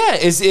allow it. Yeah,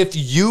 is if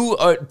you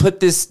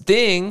put this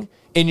thing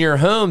in your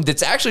home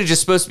that's actually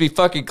just supposed to be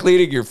fucking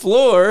cleaning your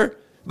floor,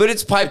 but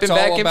it's piping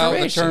back information. It's all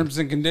about the terms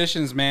and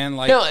conditions, man.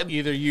 Like,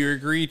 either you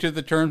agree to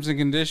the terms and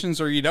conditions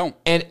or you don't.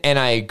 And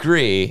I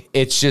agree.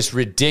 It's just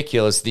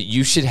ridiculous that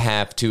you should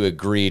have to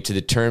agree to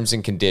the terms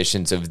and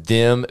conditions of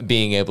them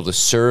being able to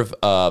serve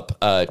up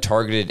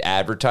targeted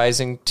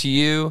advertising to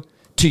you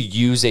to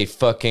use a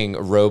fucking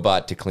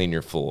robot to clean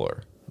your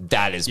floor.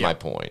 That is my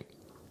point.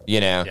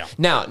 Yeah.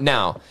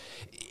 Now,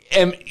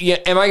 am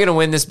I going to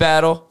win this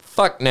battle?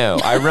 Fuck no.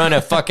 I run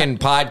a fucking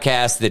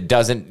podcast that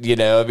doesn't,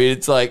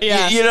 it's like, you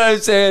know what I'm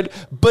saying?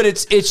 But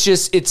it's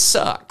just, it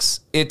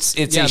sucks. It's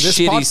a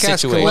shitty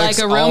situation. Like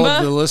a Roomba? All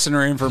of the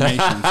listener information.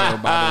 So,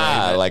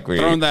 by the way, like we're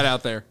throwing that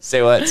out there.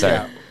 Say what? Sorry.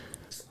 Yeah.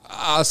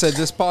 I said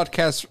this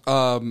podcast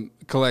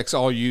collects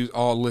all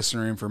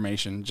listener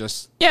information.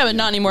 But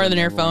not any more than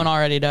your phone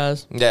already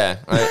does. Yeah.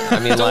 I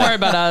mean, don't worry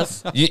about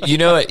us. You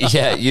know what?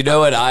 Yeah. You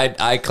know what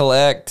I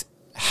collect?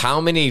 How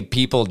many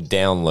people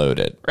download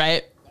it?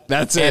 Right.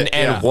 That's it.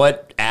 And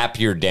what app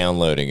you're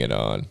downloading it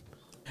on.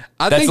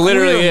 That's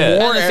literally it.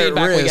 More and the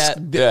feedback risk.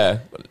 we get.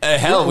 Yeah.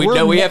 Hell,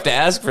 we have to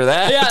ask for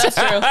that. Yeah,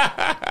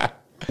 that's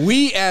true.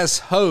 We as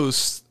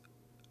hosts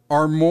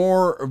are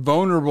more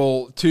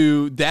vulnerable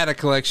to data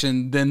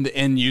collection than the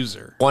end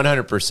user.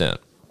 100%.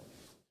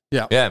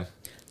 Yeah. Yeah.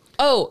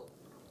 Oh,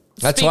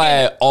 That's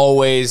why I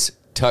always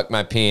tuck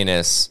my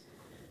penis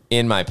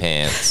in my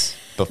pants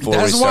before we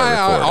That's start why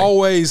recording. I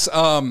always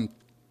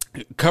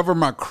cover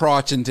my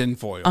crotch in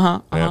tinfoil.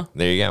 Yeah,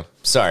 there you go.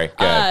 Sorry.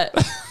 Go ahead.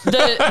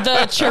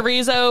 the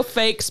chorizo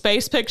fake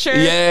space picture.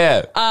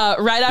 Yeah.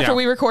 Right after Yeah.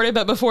 we recorded,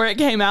 but before it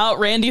came out,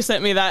 Randy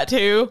sent me that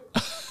too.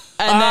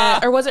 And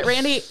then, or was it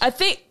Randy? I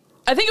think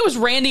it was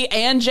Randy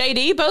and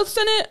JD both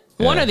sent it.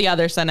 One Yeah. or the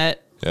other sent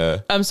it. Yeah.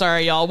 I'm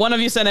sorry, y'all. One of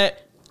you sent it,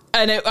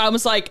 and I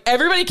was like,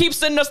 everybody keeps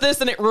sending us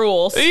this, and it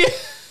rules.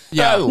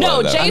 Yeah. I love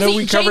No, that. I know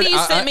we covered-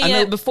 JD sent me I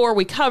know- it before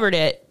we covered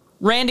it.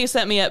 Randy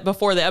sent me it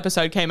before the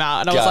episode came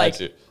out, and I was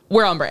Gotcha. like,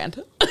 we're on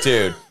brand.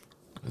 Dude.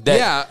 That,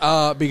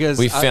 Yeah, because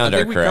We found I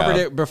our think we crowd. covered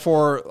it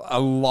before a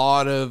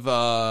lot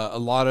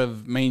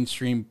of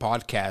mainstream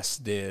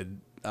podcasts did.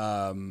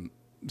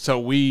 So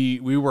we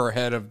were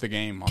ahead of the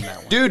game on that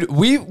one. Dude,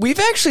 we've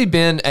actually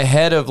been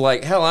ahead of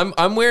like hell.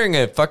 I'm wearing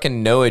a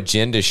fucking No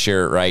Agenda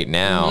shirt right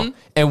now,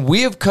 and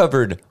we have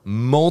covered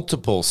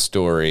multiple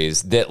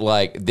stories that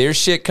like their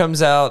shit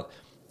comes out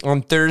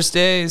on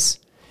Thursdays,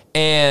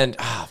 and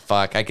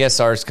fuck, I guess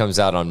ours comes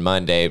out on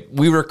Monday.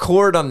 We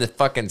record on the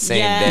fucking same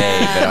Yeah.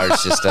 day, but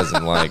ours just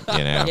doesn't like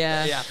Yeah.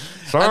 Yeah,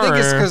 Sorry. I think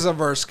it's because of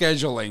our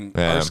scheduling.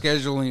 Yeah. Our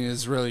scheduling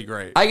is really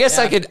great. I guess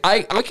I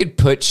could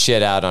put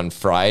shit out on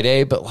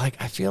Friday, but like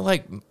I feel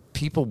like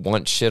people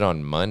want shit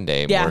on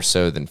Monday Yeah. more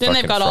so than Then fucking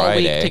they've got all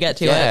Friday. week to get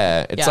to it.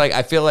 Yeah, it's Yeah. like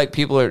I feel like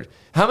people are.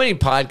 How many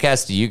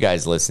podcasts do you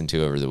guys listen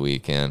to over the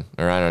weekend?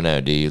 Or I don't know.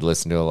 Do you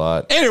listen to a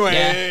lot?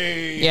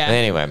 Anyway, Yeah.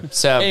 Anyway,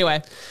 so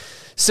Anyway,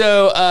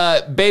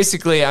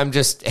 basically, I'm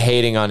just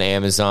hating on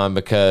Amazon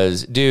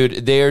because,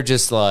 dude, they're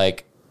just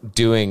like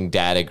doing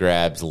data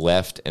grabs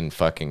left and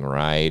fucking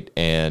right,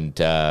 and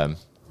a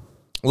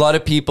lot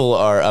of people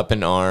are up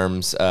in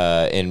arms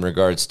in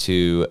regards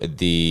to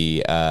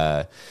the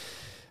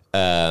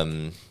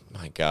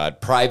my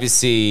God,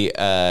 privacy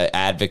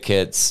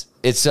advocates.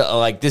 It's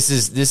like this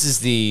is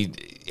the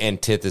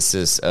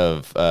antithesis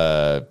of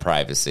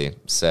privacy.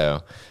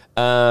 So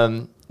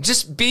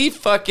just be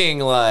fucking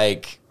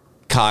like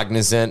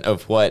cognizant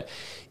of what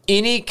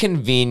any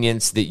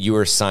convenience that you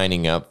are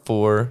signing up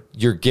for,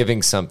 you're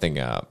giving something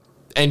up.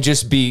 And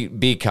just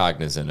be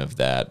cognizant of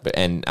that.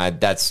 And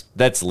that's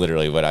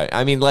literally what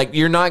I mean, like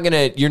you're not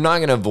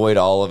gonna avoid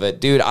all of it.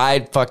 Dude,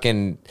 I've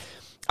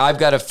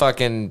got a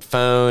fucking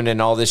phone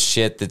and all this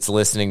shit that's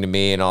listening to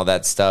me and all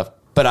that stuff.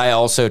 But I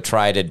also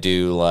try to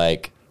do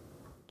like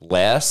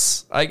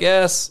less, I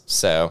guess.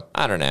 So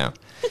I don't know.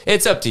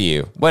 It's up to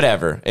you.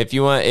 Whatever. If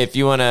you want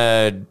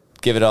to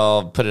give it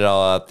all, put it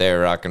all out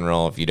there, rock and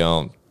roll. If you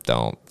don't.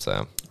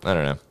 So I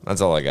don't know.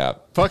 That's all I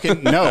got.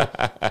 fucking no.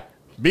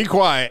 Be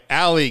quiet,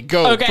 Allie.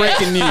 Go. Okay.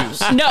 Breaking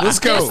news. no, Let's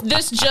go.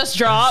 This just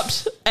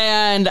dropped,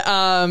 and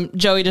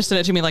Joey just sent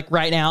it to me like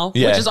right now,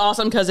 Yeah. which is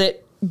awesome because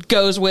it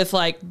goes with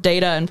like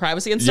data and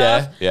privacy and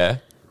stuff. Yeah.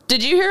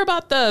 Did you hear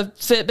about the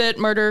Fitbit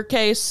murder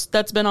case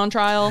that's been on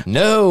trial?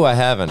 No, I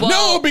haven't.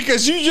 No,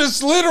 because you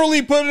just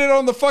literally put it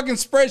on the fucking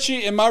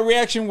spreadsheet, and my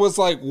reaction was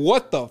like,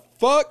 "What the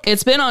fuck?"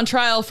 It's been on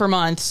trial for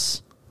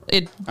months. Oh,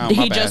 my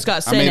He bad. just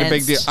got I made sentenced. a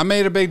big deal. I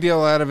made a big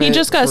deal out of it. He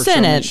just got for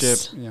sentenced.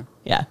 showmanship.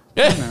 Yeah.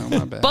 Yeah. No,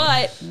 my bad.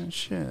 But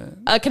Shit.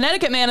 a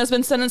Connecticut man has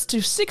been sentenced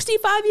to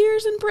 65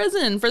 years in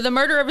prison for the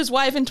murder of his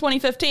wife in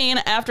 2015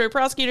 after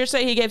prosecutors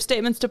say he gave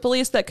statements to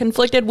police that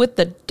conflicted with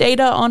the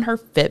data on her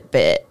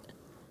Fitbit.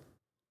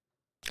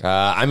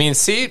 I mean,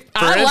 see, for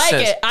I instance,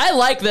 like it. I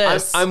like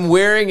this. I'm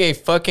wearing a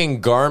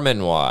fucking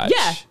Garmin watch.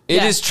 Yeah, It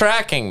yeah. is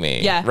tracking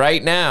me Yeah.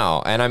 right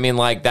now. And I mean,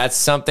 like, that's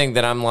something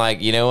that I'm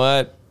like, you know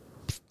what?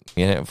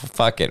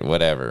 Fuck it,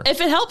 whatever.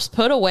 If it helps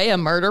put away a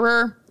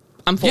murderer,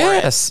 I'm for it.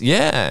 Yes,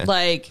 yeah.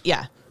 Like,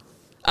 yeah.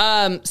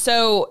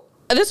 So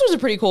this was a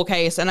pretty cool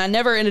case, and I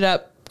never ended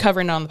up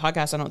covering it on the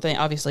podcast, I don't think,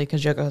 obviously,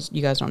 because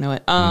you guys don't know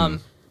it.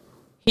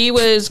 He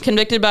was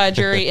convicted by a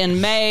jury in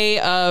May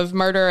of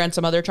murder and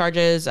some other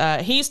charges.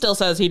 He still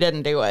says he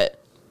didn't do it.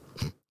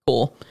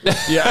 Cool.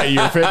 Yeah,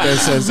 your Fitbit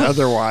says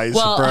otherwise,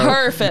 Well, bro.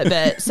 her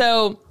Fitbit.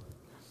 So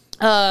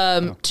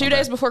 2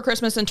 days before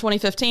Christmas in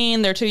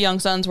 2015, their two young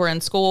sons were in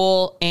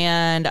school,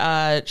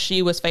 and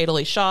she was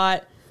fatally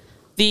shot.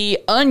 The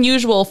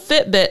unusual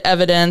Fitbit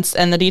evidence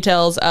and the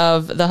details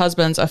of the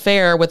husband's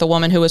affair with a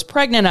woman who was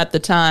pregnant at the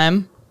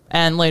time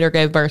and later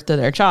gave birth to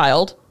their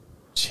child.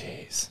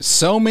 Jeez.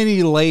 So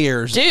many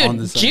layers on Dude,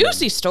 this.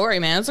 juicy story,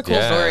 man. It's a cool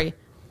Yeah. story.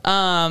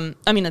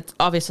 I mean, it's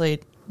obviously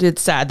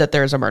it's sad that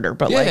there's a murder,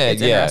 but like Yeah,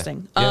 it's yeah,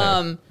 interesting.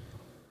 yeah.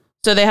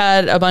 So they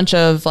had a bunch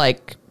of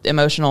like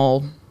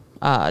emotional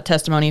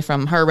testimony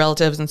from her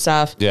relatives and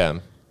stuff. Yeah.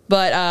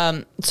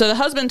 But so the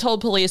husband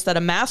told police that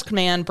a masked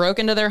man broke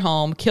into their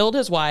home, killed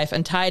his wife,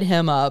 and tied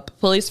him up.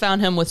 Police found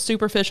him with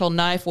superficial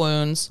knife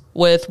wounds,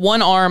 with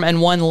one arm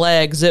and one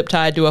leg zip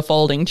tied to a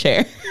folding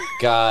chair.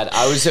 God,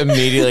 I was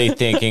immediately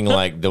thinking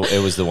like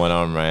it was the one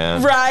arm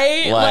man.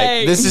 Right?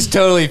 Like, this is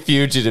totally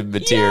fugitive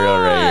material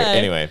right Yeah. here.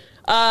 Anyway.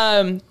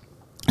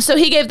 So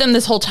he gave them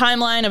this whole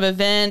timeline of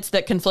events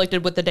that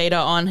conflicted with the data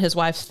on his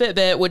wife's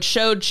Fitbit, which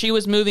showed she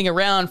was moving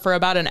around for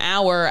about an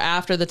hour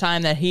after the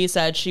time that he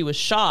said she was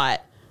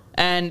shot.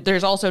 And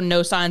there's also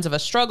no signs of a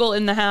struggle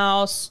in the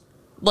house.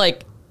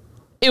 Like,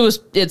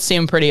 it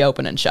seemed pretty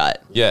open and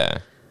shut. Yeah.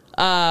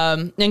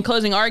 In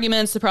closing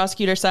arguments, the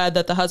prosecutor said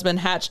that the husband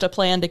hatched a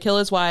plan to kill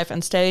his wife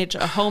and stage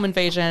a home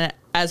invasion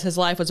as his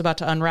life was about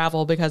to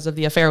unravel because of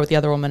the affair with the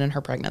other woman in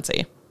her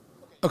pregnancy.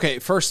 Okay,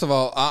 first of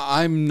all,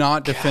 I'm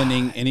not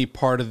defending any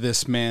part of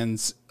this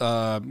man's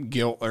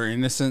guilt or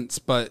innocence,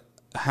 but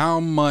how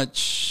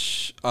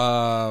much,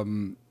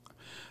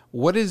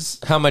 what is...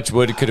 How much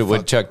wood could a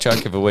woodchuck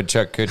chuck if a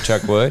woodchuck could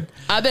chuck wood?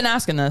 I've been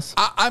asking this.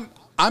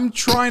 I'm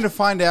trying to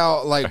find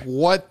out, like,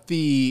 what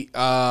the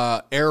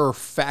error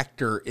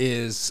factor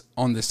is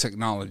on this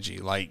technology.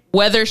 Like,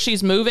 Whether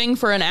she's moving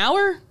for an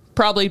hour?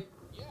 Probably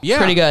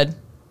pretty good.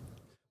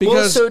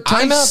 Because so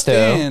time I out,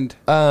 stand...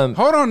 though.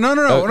 hold on, no.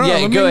 Yeah,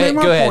 let me go make ahead.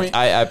 my Go point.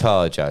 ahead. I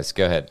apologize.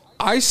 Go ahead.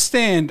 I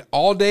stand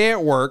all day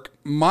at work.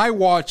 My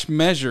watch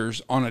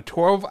measures on a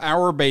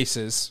 12-hour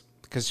basis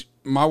because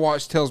my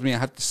watch tells me I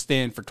have to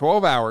stand for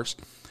 12 hours.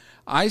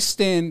 I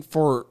stand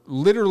for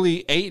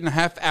literally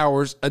 8.5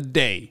 hours a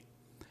day,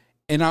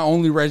 and I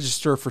only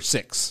register for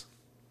 6.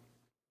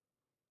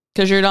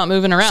 Because you're not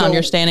moving around. So-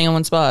 you're standing in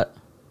one spot.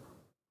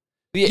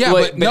 Yeah,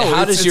 but no,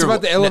 it's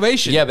about the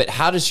elevation. Yeah, but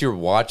how does your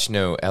watch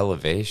know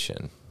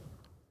elevation?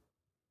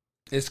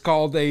 It's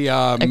called a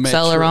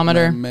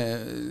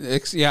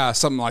accelerometer. Yeah,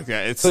 something like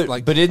that. It's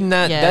But isn't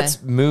that Yeah.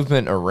 that's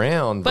movement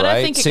around, But I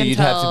right? think it So can you'd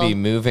have to tell. be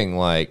moving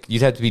like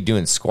you'd have to be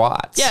doing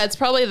squats. Yeah, it's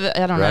probably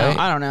I don't Right? know.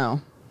 I don't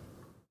know.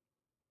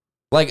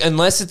 Like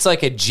unless it's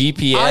like a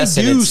GPS. I and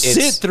do it's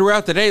sit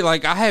throughout the day.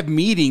 Like I have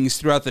meetings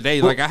throughout the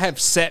day. Like I have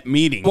set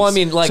meetings. Well, I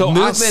mean, like So I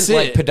movement, sit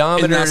like and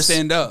I pedometers.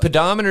 stand up.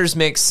 Pedometers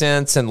make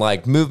sense, and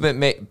like movement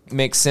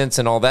makes sense,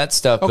 and all that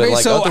stuff. Okay, but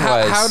like so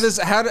otherwise,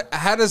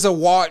 how does a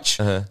watch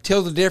Uh-huh.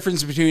 tell the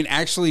difference between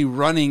actually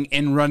running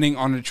and running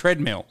on a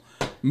treadmill?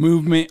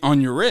 Movement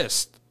on your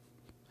wrist.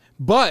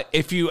 But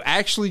if you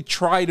actually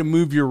try to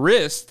move your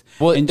wrist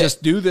and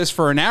just do this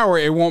for an hour,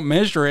 it won't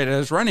measure it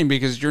as running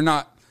because you're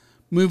not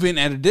moving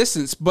at a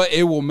distance. But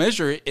it will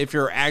measure it if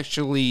you're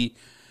actually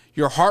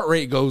your heart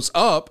rate goes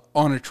up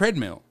on a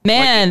treadmill.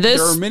 Man, Like,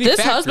 there are many this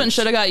factors. husband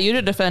should have got you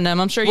to defend him.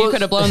 I'm sure you Well,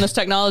 could have blown this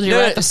technology no,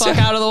 right the fuck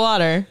out of the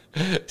water.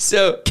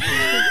 so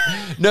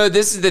no,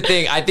 this is the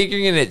thing. I think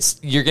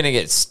you're gonna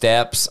get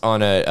steps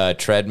on a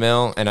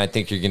treadmill, and I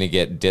think you're gonna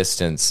get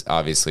distance,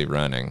 obviously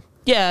running,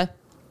 Yeah.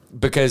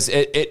 because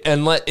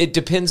it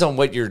depends on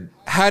what you're.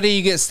 How do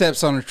you get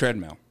steps on a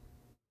treadmill?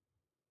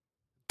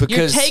 You're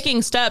Because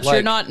taking steps. like-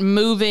 You're not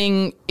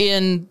moving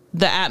in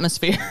the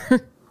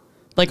atmosphere.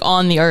 Like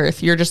on the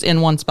earth. You're just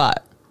in one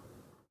spot.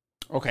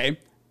 Okay.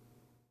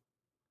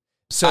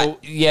 So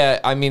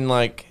I mean,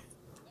 like.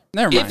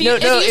 never mind. If you, No,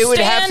 if no, you it would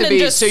have stand to and be-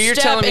 just so you're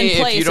step telling me in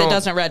if place, you don't- it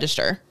doesn't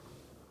register.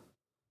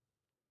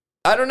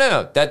 I don't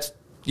know. That's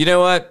you know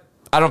what?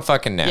 I don't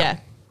fucking know. Yeah.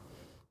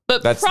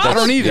 But That's- I don't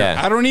probably, either.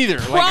 Yeah. I don't either.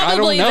 Like, I don't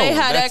probably know. they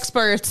had That's-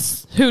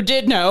 experts who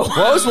did know.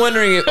 Well, I was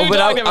wondering, Who but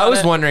talked I about was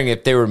it? wondering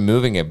if they were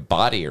moving a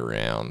body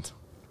around,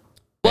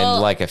 Well-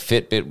 and like a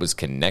Fitbit was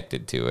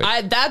connected to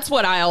it. That's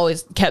what I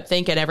always kept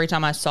thinking every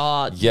time I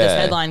saw Yeah. this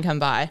headline come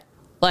by.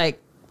 Like,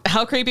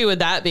 how creepy would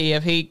that be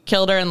if he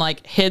killed her and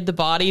like hid the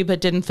body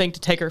but didn't think to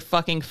take her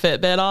fucking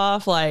Fitbit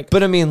off? Like,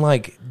 But I mean,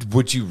 like,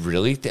 would you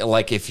really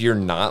like if you're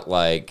not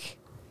like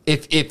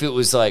if it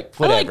was like I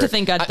whatever? like to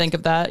think I'd think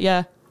of that.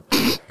 Yeah.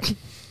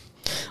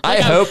 I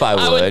hope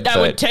I would. I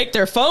would take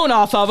their phone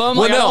off of them.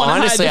 Well, like, I no, don't wanna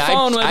honestly, hide the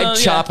phone with I'd them.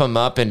 chop them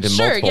up into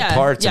Sure, multiple yeah,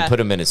 parts yeah. and put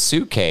them in a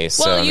suitcase.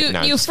 Well, so, you no,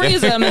 I'm you just freeze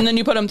kidding. them and then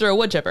you put them through a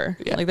wood chipper.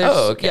 Yeah. Like, there's,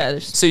 Oh, okay. Yeah,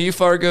 there's So you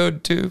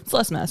Fargoed too? it's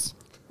less mess.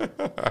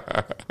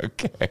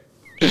 Okay.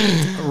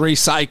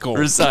 Recycle.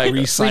 Recycle.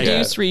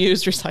 Reduce,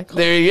 reuse, recycle.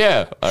 There you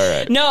go. All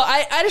right. No,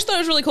 I just thought it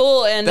was really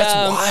cool, and That's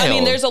I mean,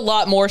 wild. there's a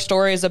lot more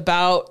stories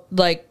about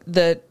like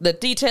the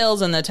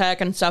details and the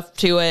tech and stuff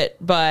to it,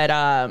 but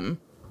I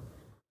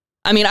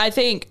mean, I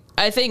think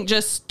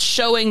just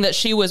showing that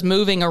she was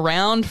moving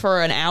around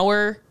for an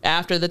hour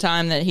after the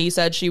time that he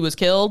said she was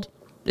killed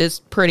is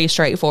pretty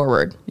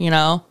straightforward, you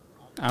know.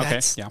 Okay.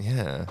 That's- Yeah.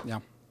 Yeah. Yeah.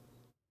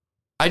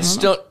 I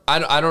just don't.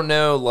 I don't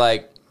know.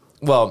 Like,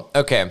 well,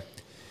 okay.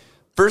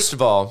 First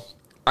of all,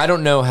 I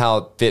don't know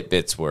how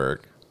Fitbits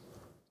work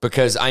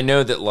because I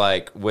know that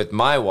like with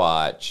my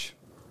watch,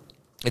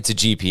 it's a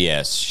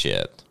GPS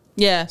shit.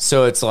 Yeah,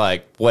 So it's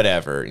like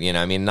whatever, you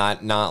know. I mean,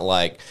 not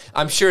like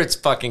I'm sure it's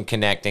fucking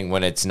connecting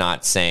when it's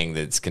not saying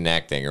that it's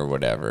connecting or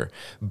whatever.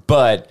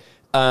 But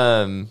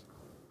I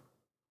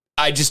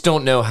just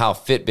don't know how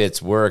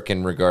Fitbits work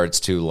in regards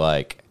to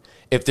like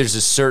if there's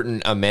a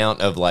certain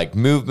amount of like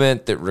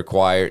movement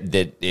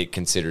that it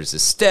considers a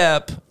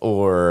step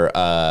or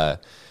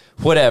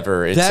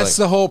whatever. It's That's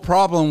like, the whole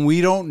problem. We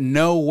don't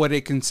know what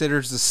it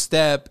considers a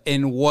step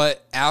and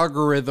what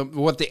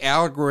the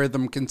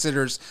algorithm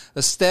considers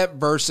a step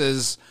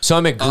versus so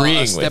I'm agreeing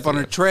a with step on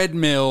you. a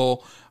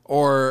treadmill,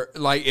 or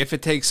like if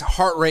it takes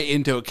heart rate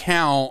into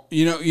account.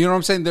 You know what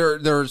I'm saying?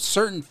 There are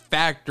certain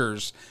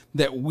factors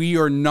that we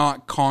are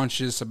not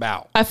conscious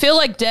about. I feel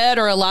like dead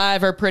or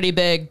alive are pretty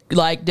big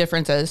like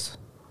differences.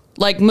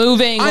 like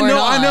moving. I or know,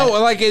 not. I know.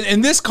 Like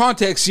in this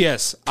context,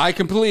 yes, I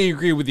completely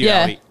agree with you, Yeah.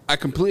 Allie. I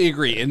completely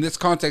agree. In this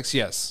context,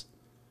 yes.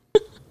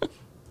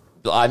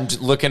 I'm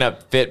just looking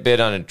up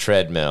Fitbit on a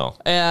treadmill.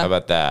 Yeah. How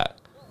about that?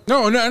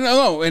 No.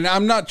 And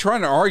I'm not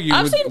trying to argue.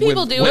 I've seen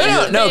people do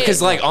it. No,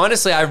 because like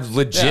honestly, I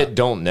legit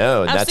don't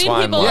know. I've That's seen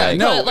why I'm people like,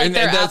 no, put like and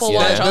their that's- Apple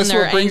Watch on that's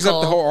their what brings up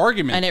ankle, the whole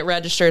argument. and it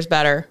registers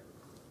better.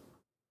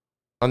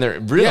 on there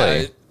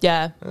really.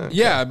 Yeah,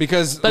 Yeah,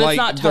 because But it's like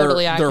not their-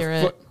 totally their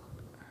accurate. foot-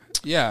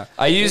 yeah,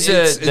 I use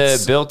It's- the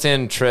it's-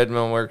 built-in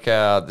treadmill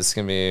workout. This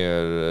can be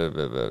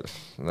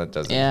that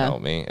doesn't Yeah.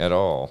 help me at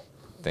all.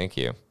 Thank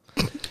you.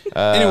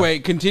 Anyway,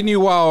 continue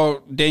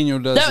while Daniel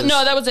does this.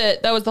 no, that was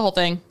it. That was the whole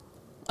thing.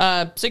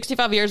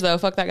 65 years though.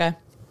 Fuck that guy.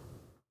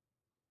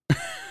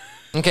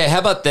 Okay, how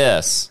about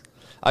this?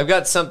 I've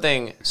got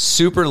something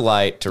super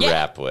light to Yeah.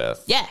 wrap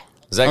with. Yeah,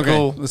 Is that Okay,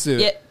 cool? let's do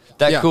it. yeah.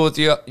 That Yeah. cool with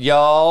you,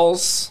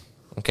 y'alls?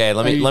 Okay,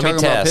 let Are me you let me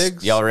talking about test.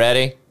 pigs? Y'all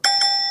ready?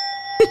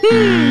 All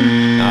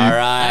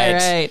right. All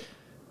right.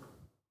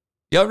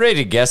 Y'all ready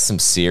to guess some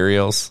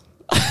cereals?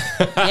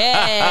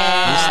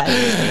 Yeah.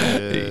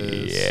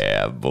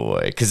 Yeah,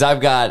 boy. Because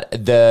I've got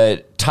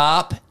the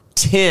top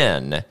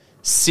 10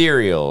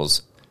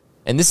 cereals,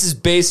 and this is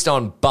based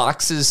on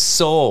boxes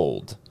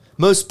sold.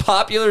 Most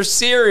popular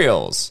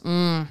cereals.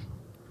 I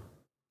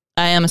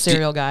am a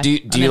cereal guy. Do I'm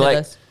you into like?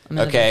 this. I'm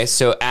into Okay, this.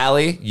 so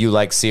Allie, you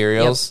like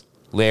cereals.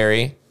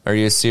 Larry, are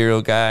you a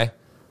cereal guy?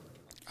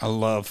 I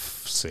love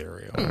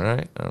cereal. All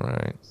right. I don't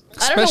know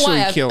Especially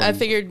why. killing. I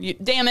figured.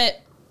 Damn it.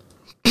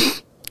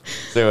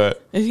 Do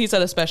it. He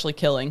said especially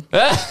killing.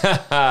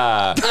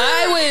 I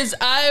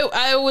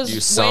was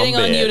You son waiting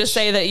on you to bitch.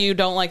 say that you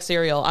don't like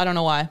cereal. I don't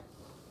know why.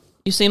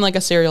 You seem like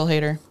a cereal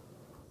hater.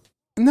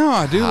 No,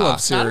 I do love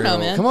cereal. I don't know,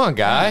 man. Come on,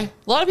 guy.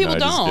 A lot of people No,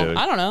 just don't. kidding.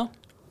 I don't know.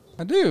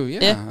 I do, yeah.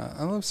 Yeah.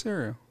 I love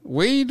cereal.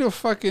 Way to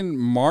fucking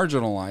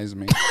marginalize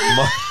me.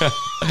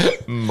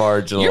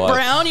 Marginalized. You're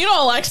brown. You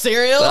don't like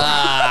cereal.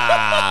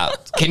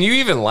 Can you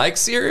even like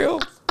cereal?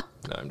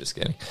 No, I'm just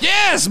kidding.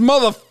 Yes,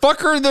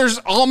 motherfucker. There's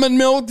almond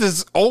milk.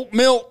 There's oat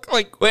milk.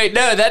 Like, Wait,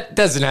 no, that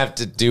doesn't have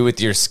to do with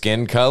your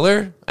skin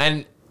color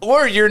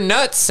or your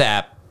nut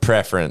sap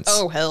preference.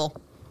 Oh hell.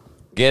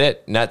 Get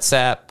it? Nut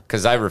sap?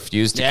 Because I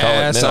refuse to call it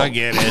yes, milk. I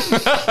get it.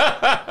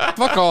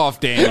 Fuck off,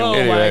 Daniel. Oh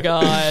Anyway. my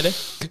god.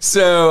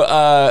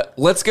 So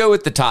let's go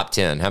with the top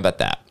 10. How about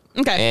that?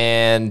 Okay.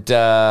 And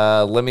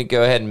let me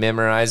go ahead and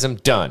memorize them.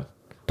 Done.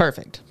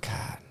 Perfect.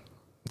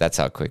 That's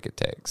how quick it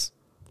takes.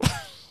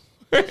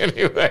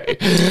 Anyway.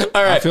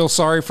 All I right. feel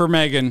sorry for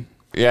Megan.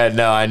 Yeah,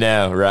 no, I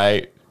know,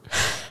 right?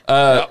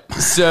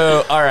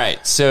 So, all right.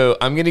 So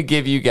I'm going to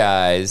give you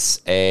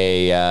guys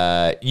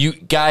you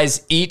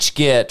guys each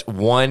get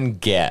one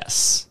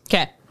guess.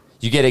 Okay.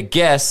 You get a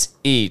guess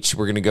each.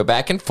 We're going to go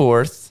back and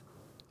forth,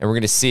 and we're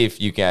going to see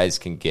if you guys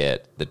can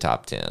get the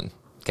top 10.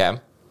 Okay?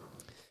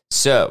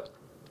 So,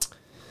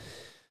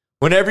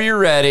 whenever you're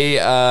ready,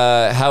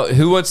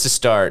 who wants to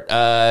start?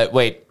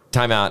 Wait,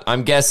 time out.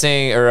 I'm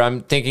guessing, or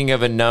I'm thinking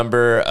of a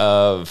number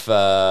of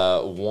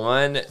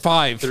 1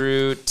 5.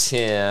 through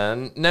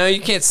 10. No, you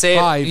can't say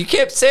 5. it. You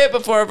can't say it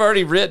before I've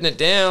already written it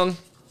down.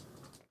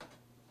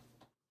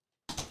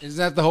 Isn't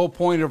that the whole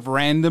point of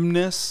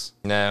randomness?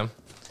 No.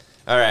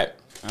 All right.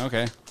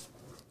 Okay.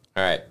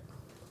 All right.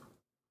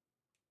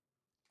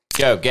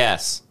 Go,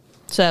 guess.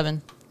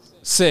 7.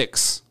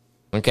 6.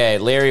 Okay,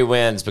 Larry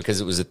wins because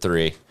it was a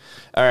 3.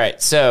 All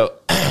right, so,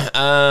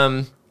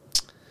 and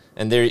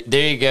there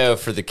you go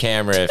for the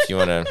camera if you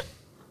want to.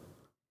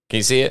 Can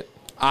you see it?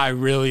 I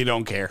really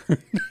don't care.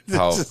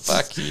 Oh,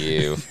 fuck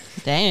you!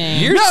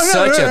 Dang. You're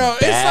such a It's not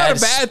bad a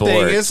bad sport.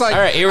 thing. It's like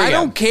all right, here we I go.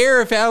 don't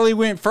care if Allie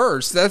went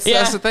first. That's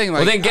the thing. Like,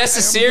 well, then guess I-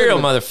 the I'm cereal,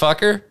 good with-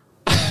 motherfucker.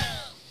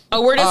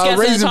 Oh, we're just guessing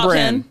the Raisin top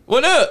Bran. 10?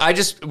 Well, no,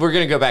 we're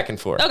gonna go back and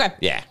forth. Okay.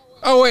 Yeah.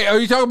 Oh wait, are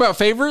you talking about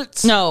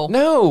favorites? No.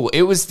 No,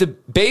 it was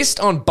based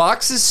on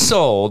boxes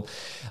sold.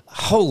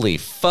 Holy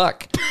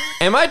fuck!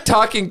 Am I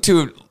talking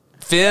to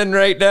Finn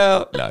right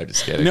now? No, I'm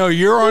just kidding. No,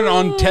 you're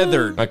on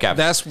Tethered. Okay.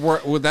 That's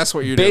what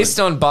you're Based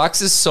doing. on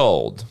boxes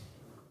sold,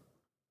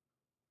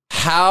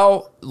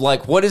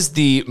 what is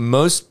the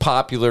most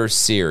popular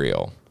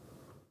cereal?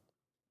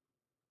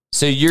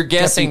 So you're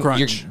guessing Crunch.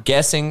 you're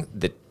guessing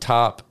the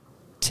top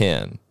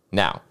 10.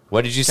 Now,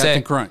 what did you say?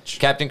 Captain Crunch.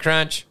 Captain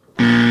Crunch?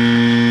 All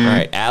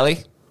right,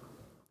 Allie?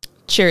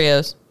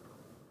 Cheerios.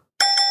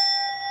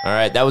 All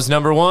right, that was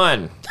number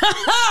 1.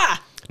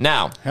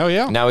 Now, Hell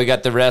yeah. Now we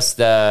got the rest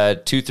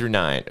 2 through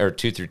 9 or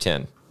 2 through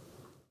 10.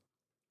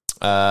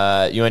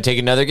 You want to take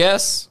another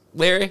guess,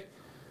 Larry?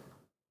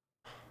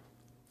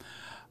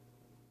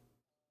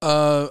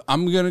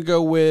 I'm gonna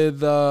go with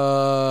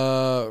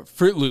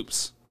Fruit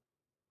Loops.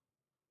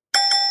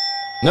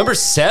 Number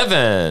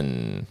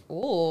 7.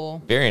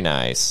 Ooh. Very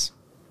nice.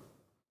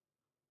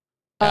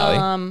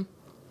 Allie?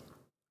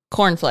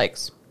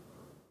 Cornflakes.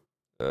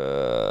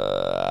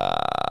 Uh,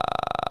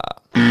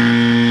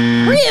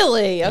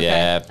 Really? Okay.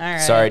 Yeah. All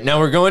right. Sorry. Now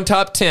we're going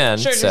top 10.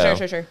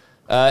 Sure.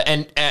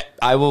 And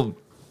I will,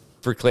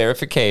 for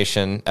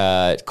clarification,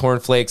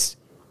 cornflakes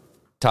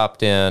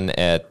topped in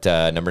at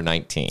number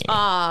 19.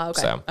 Ah,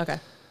 okay. So. Okay.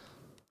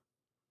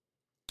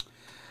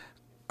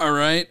 All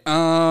right.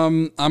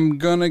 I'm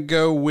gonna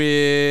go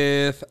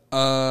with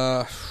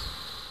I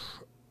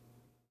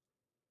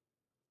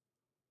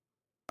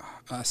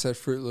said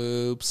Fruit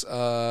Loops.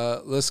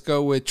 Let's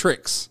go with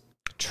Trix.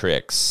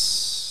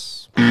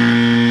 Tricks.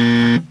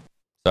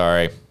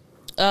 Sorry.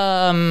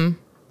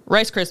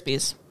 Rice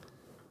Krispies.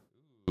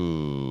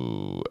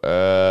 Ooh,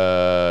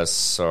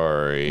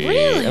 sorry.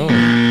 Really? Oh,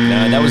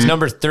 no, that was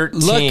number 13.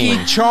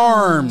 Lucky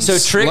Charms. So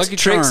Trix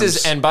Charms.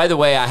 is, and by the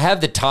way, I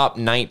have the top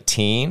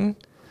 19.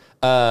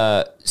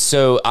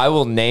 So I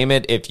will name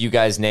it if you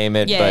guys name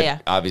it,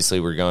 but obviously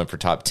we're going for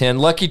top 10.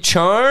 Lucky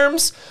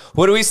Charms.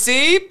 What do we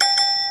see?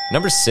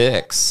 Number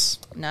 6.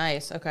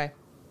 Nice. Okay.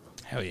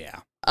 Hell yeah.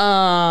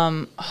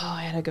 Oh,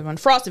 I had a good one.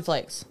 Frosted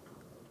Flakes.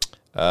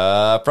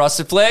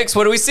 Frosted Flakes.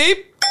 What do we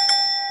see?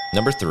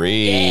 Number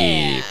 3.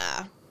 Yeah.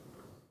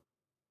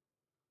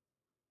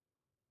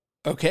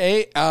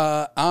 Okay.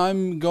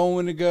 I'm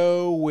going to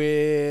go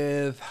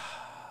with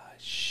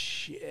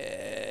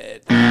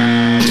shit.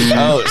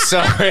 Oh,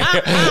 sorry.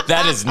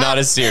 That is not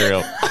a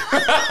cereal.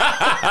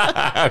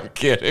 I'm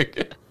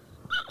kidding.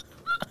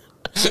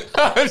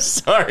 I'm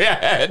sorry I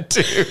had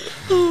to.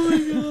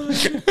 Oh,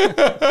 my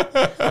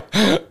God.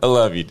 I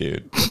love you,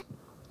 dude.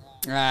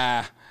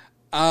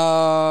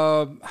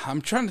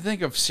 I'm trying to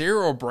think of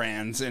cereal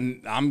brands,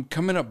 and I'm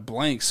coming up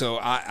blank, so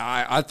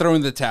I throw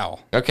in the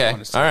towel. Okay.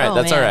 Honestly. All right. Oh,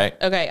 That's man. all right.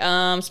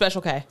 Okay.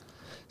 Special K.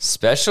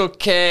 Special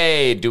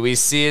K. Do we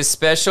see a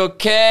Special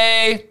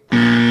K?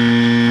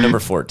 Number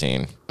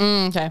 14.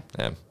 Okay.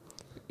 Yeah.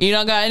 You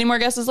don't got any more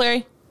guesses,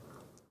 Larry?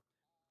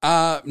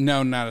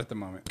 No, not at the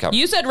moment. Come.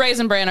 You said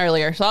Raisin Bran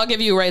earlier, so I'll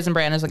give you Raisin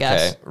Bran as a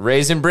guess. Okay.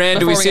 Raisin Bran.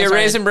 Do we Before we see get a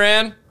started. Raisin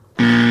Bran?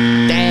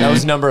 Damn. That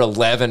was number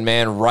 11,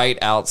 man, right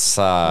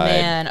outside.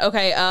 Man.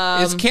 Okay.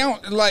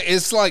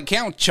 It's like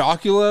Count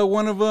Chocula,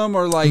 one of them,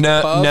 or like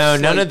No, Puffs,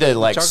 none of the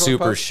like chocolate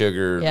super Puffs?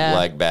 sugar, Yeah.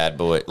 like bad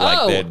boy, like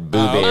Oh. the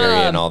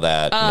Blueberry and all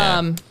that.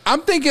 No.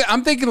 I'm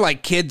thinking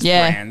like kids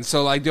Yeah. brands.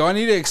 So like, do I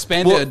need to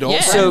expand to adult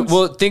yeah. So, brands?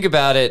 well, think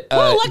about it.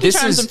 well, Lucky this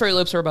Charms is, and Fruit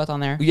Loops were both on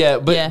there. yeah,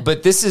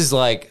 but this is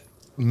like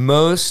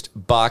most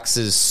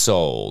boxes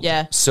sold.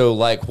 Yeah. So,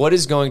 like, what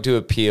is going to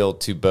appeal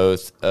to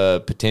both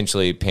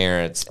potentially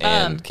parents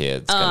and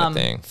kids, kind of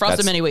thing? Frosted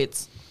That's- Mini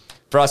Wheats.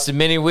 Frosted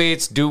Mini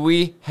Wheats. Do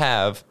we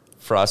have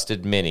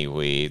Frosted Mini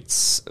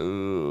Wheats?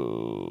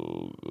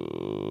 Ooh.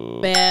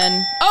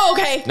 Man. Oh,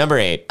 okay. Number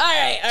 8. All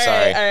right. All Sorry.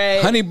 right. All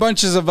right. Honey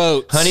Bunches of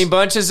Oats. Honey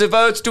Bunches of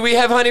Oats. Do we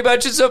have Honey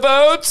Bunches of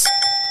Oats?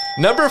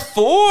 Number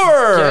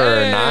 4.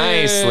 Yay.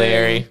 Nice,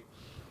 Larry.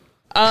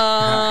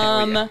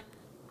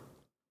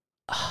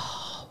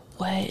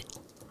 What?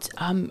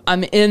 I'm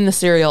in the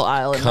cereal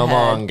aisle. In my Come head.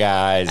 on,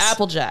 guys.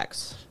 Apple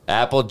Jacks.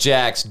 Apple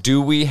Jacks.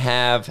 Do we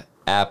have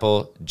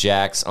Apple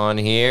Jacks on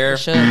here?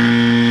 Should.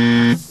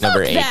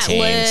 Number that 18.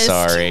 list.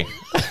 Sorry.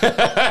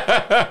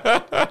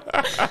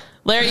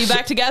 Larry, you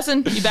back to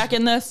guessing? You back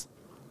in this?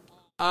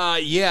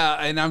 Yeah,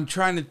 and I'm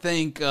trying to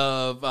think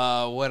of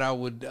what I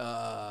would.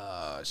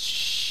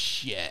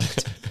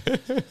 Shit.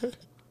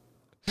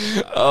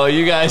 Oh,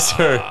 you guys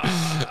are.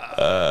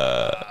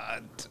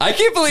 I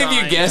can't believe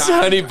you guessed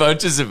Honey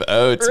Bunches of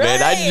Oats,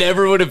 man. I Right.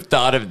 never would have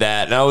thought of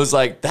that. And I was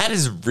like, that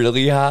is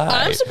really high.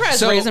 I'm surprised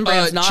So Raisin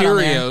Bran's not on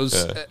there.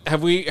 Cheerios.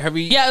 Have we?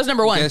 Yeah, it was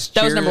number 1. guessed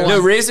That was number Cheerios?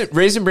 1. No,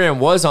 Raisin Bran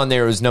was on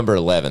there. It was number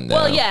 11, though.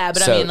 Well, yeah,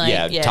 but I So, mean,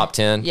 like, yeah. top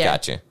 10. Yeah.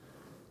 Gotcha.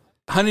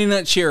 Honey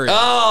Nut Cheerios.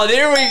 Oh,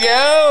 there we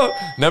go.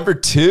 Number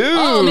 2.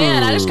 Oh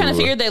man, I just kind of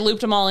figured they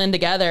looped them all in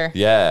together.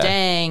 Yeah.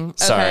 Dang. Okay.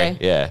 Sorry.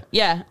 Yeah.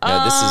 Yeah.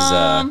 No, this is,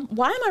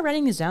 why am I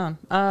writing these down?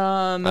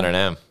 I don't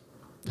know.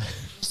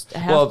 I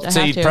have- Well, I so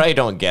have you to. probably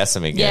don't guess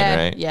them again,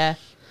 Yeah. right? Yeah.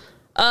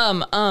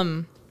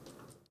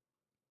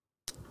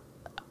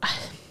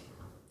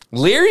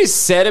 Larry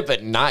said it,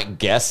 but not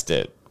guessed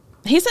it.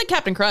 He said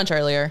Captain Crunch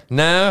earlier.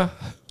 No,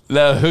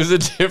 it was a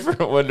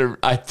different one.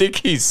 I think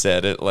he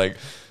said it. Like,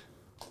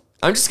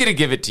 I'm just gonna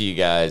give it to you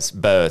guys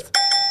both.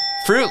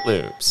 Fruit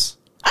Loops.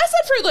 I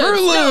said Fruit Loops.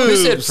 Fruit No, Who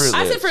Loops. said Fruit Loops?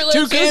 I said Fruit Loops. It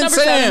was Toucan number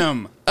 7.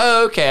 Sam.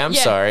 Oh, okay. I'm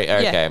Yeah, sorry. yeah.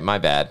 Okay, my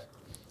bad.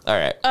 All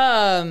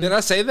right. Did I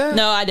say that?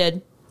 No, I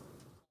did.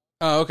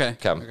 Oh, okay.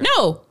 Come.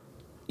 No,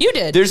 you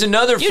did. There's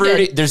another You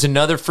fruity. did. There's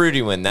another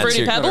fruity one. That's Fruity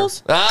your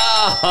Pebbles?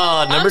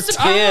 Oh, number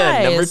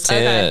 10. Number surprised.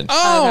 10. Okay.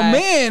 Oh Okay.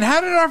 man,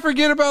 how did I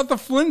forget about the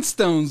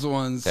Flintstones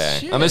ones? Okay.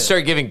 Shit. I'm gonna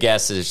start giving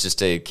guesses just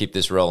to keep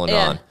this rolling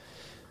Yeah. on.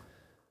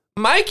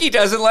 Mikey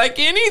doesn't like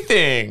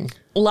anything.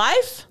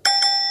 Life?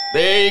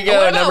 There you go.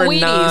 What about Number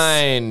Wheaties?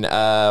 9.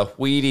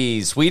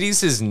 Wheaties.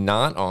 Wheaties is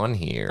not on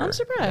here. I'm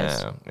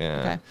surprised. No,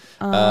 yeah.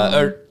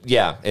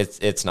 Okay.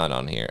 It's not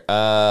on here.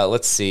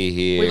 Let's see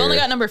here. We've only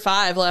got number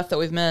 5 left that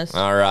we've missed.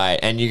 All right,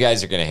 and you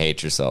guys are gonna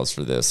hate yourselves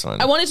for this one.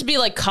 I want it to be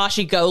like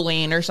Kashi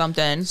Goleen or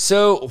something.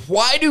 So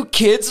why do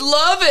kids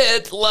love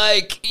it?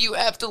 Like, you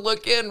have to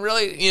look in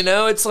really,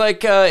 it's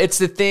like it's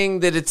the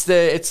thing that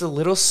it's a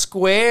little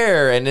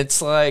square, and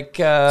it's like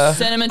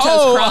Cinnamon Toast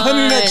Oh, Crunch.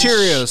 Honey Nut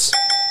Cheerios.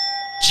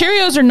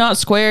 Cheerios are not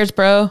squares,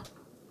 bro.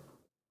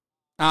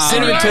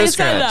 Cinnamon already Toast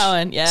said Crunch. that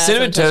one. Yeah,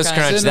 Cinnamon Toast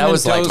Crunch. That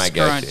was like my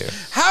Crunch. go-to.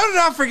 How did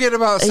I forget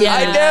about Cinnamon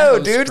Yeah. I know,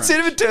 Toast dude. Crunch?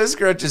 Cinnamon Toast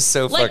Crunch is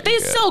so Like, fucking they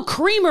good. sell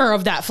creamer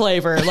of that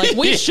flavor. Like,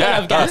 we should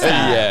have guessed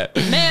that.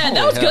 Yeah. Man,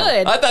 that was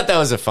good. I thought that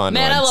was a fun one.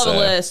 Man, I love a so,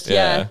 list,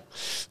 yeah.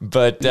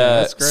 But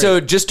that's great. so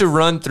just to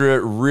run through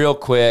it real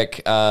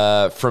quick,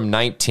 from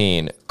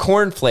 19,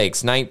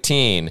 Cornflakes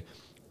 19,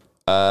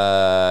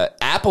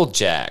 Apple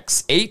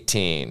Jacks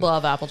 18,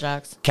 Love Apple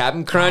Jacks.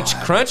 Captain Crunch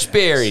Crunch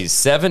Berries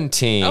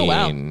 17, Oh,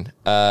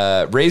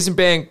 wow.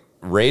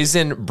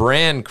 Raisin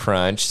Bran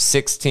Crunch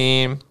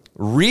 16,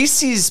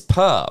 Reese's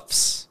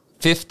Puffs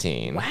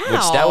 15, which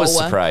that was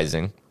Wow.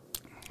 surprising.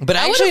 But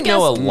I I actually would've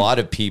know a guessed- lot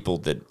of people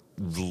that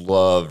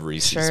love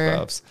Reese's Sure.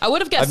 Puffs. I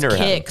would have guessed never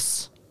had them.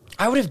 Kicks.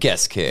 I would have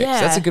guessed Kicks.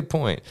 Yeah. That's a good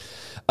point.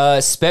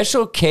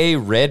 Special K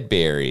Red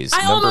Berries. I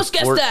number almost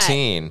guessed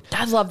 14. that.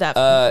 I love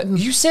that.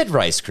 You said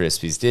Rice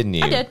Krispies, didn't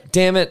you? I did.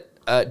 Damn it.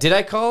 Did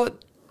I call it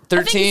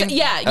 13? said-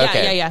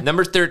 yeah.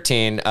 Number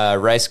 13,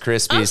 Rice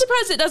Krispies. I'm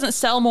surprised it doesn't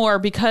sell more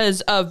because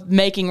of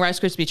making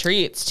Rice Krispie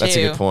treats, too. That's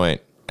a good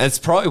point. That's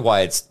probably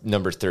why it's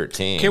number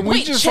 13. Can we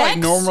Wait, just Chex? like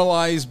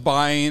normalize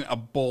buying a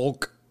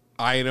bulk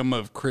item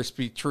of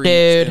crispy treats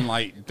Dude. and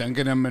like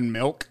dunking them in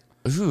milk?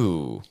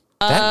 Ooh.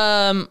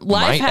 That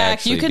Life might hack,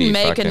 actually you can be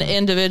make an fucking-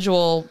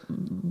 individual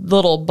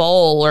little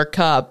bowl or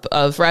cup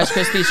of Rice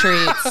Krispie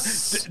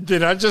treats.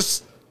 Did I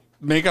just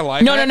make a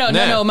life No.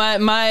 hack?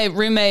 My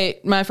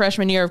roommate, my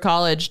freshman year of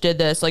college, did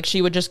this. Like,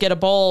 she would just get a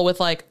bowl with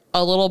like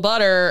a little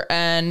butter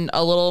and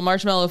a little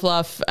marshmallow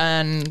fluff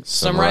and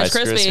some Rice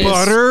Rice Krispies. Krispies.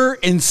 Butter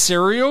and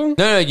cereal?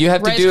 No, you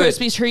have Rice to do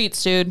Krispie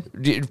treats, dude.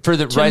 it for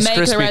the Rice make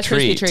the Krispie Rice Krispie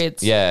treat.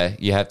 treats. Yeah,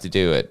 you have to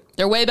do it.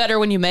 They're way better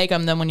when you make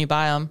them than when you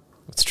buy them.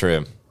 It's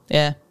true.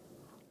 Yeah.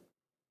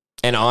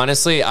 And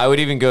honestly, I would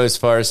even go as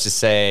far as to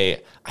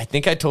say, I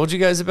think I told you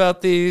guys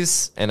about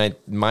these, and I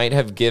might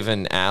have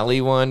given Allie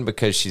one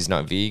because she's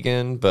not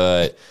vegan,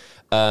 but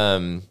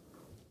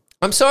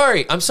I'm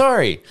sorry.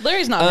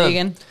 Larry's not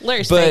vegan.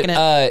 Larry's But faking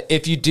it.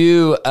 if you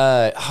do,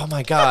 oh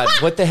my God,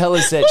 what the hell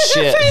is that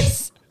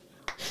shit?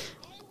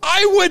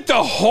 I went to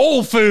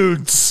Whole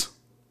Foods.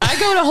 I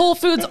go to Whole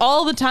Foods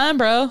all the time,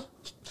 bro.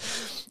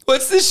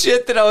 What's the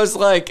shit that I was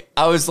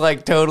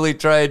like totally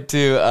trying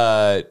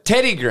to,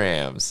 Teddy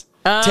Grahams.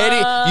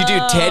 You do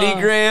Teddy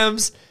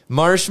Grahams,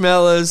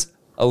 marshmallows,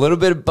 a little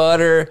bit of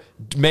butter,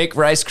 make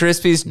Rice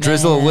Krispies,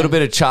 drizzle a Man. little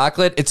bit of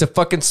chocolate. It's a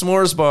fucking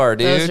s'mores bar,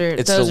 dude.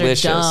 It's those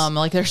delicious. are dumb.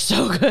 Like, they're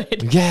so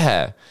good.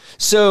 Yeah.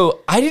 So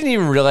I didn't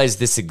even realize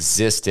this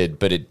existed,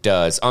 but it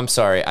does. I'm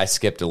sorry, I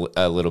skipped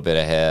a little bit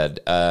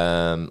ahead.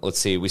 Let's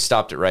see. We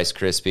stopped at Rice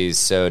Krispies.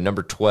 So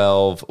number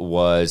 12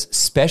 was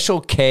Special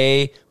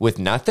K with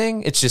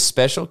nothing. It's just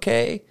Special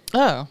K.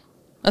 Oh,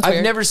 that's I've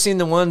weird. never seen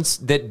the ones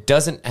that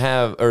doesn't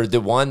have, or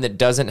the one that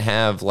doesn't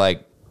have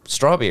like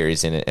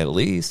strawberries in it. At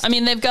least I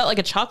mean, they've got like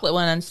a chocolate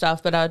one and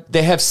stuff, but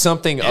they have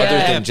something other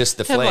than just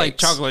the Have flakes. like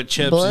chocolate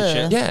chips Blah.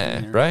 and shit.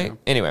 Yeah, right?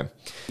 Anyway.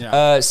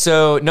 Yeah.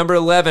 So number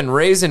 11,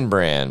 Raisin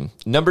Bran.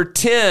 Number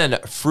 10,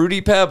 Fruity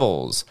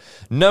Pebbles.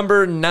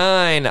 Number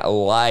 9,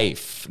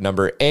 Life.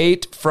 Number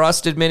 8,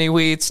 Frosted Mini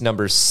Wheats.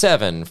 Number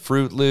 7,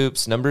 Fruit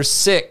Loops. Number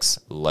 6,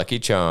 Lucky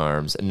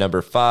Charms.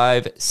 Number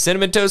 5,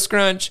 Cinnamon Toast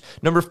Crunch.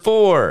 Number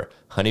 4,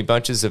 Honey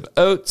Bunches of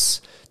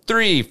Oats.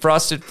 3,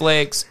 Frosted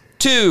Flakes.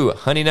 2,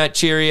 Honey Nut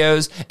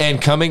Cheerios. And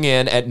coming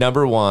in at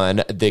number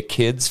 1, the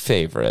kids'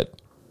 favorite,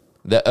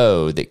 the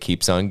O that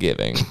keeps on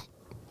giving,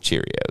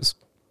 Cheerios.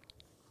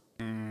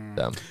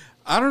 So,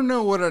 I don't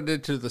know what I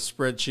did to the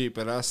spreadsheet,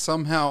 but I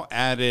somehow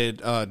added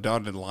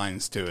dotted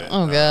lines to it.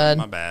 Oh, God.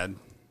 My bad.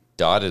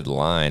 dotted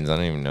lines. I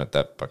don't even know what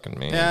that fucking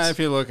means. Yeah, if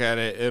you look at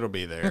it, it'll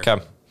be there. Okay.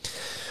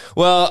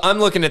 Well, I'm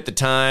looking at the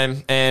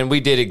time, and we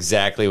did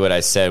exactly what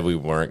I said we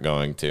weren't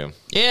going to.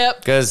 Yep.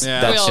 Because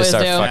Yeah. that's We just our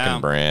always do. fucking Yeah.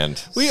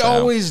 brand. We So,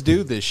 always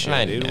do this shit,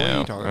 I dude. What are know,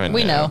 you talking I about?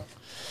 We know.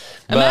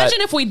 But-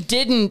 Imagine if we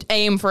didn't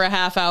aim for a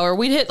half hour.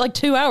 We'd hit like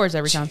 2 hours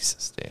every time.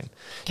 Jesus, dude.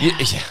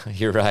 Yeah,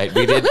 you're right.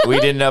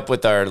 We'd end up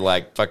with our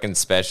like fucking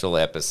special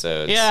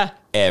episodes. Yeah.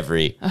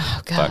 Every God.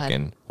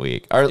 fucking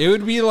week. Our, It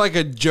would be like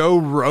a Joe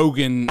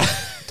Rogan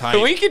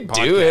type. we could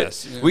do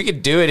podcast. it. We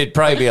could do it. It'd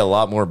probably be a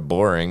lot more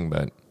boring,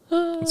 but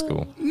it's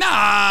cool. Nah.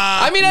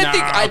 I mean,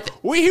 I think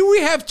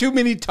we have too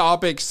many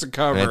topics to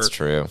cover. That's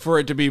true. For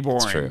it to be boring.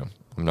 It's true.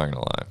 I'm not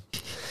gonna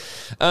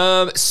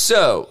lie.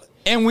 So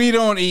And we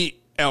don't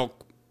eat elk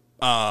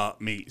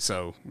meat,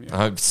 so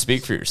yeah.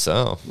 speak for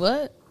yourself.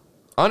 What?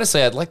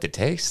 Honestly, I'd like to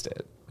taste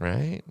it.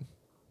 Right?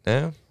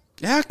 No,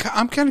 Yeah,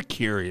 I'm kind of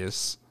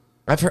curious.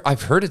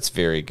 I've heard it's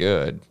very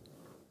good.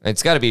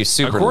 It's got to be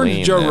super According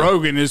lean. to Joe though.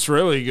 Rogan, it's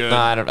really good. No,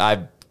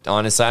 I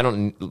honestly, I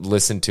don't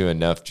listen to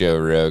enough Joe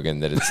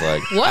Rogan that it's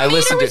like What I meat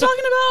listen are we to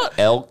talking about?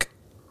 elk.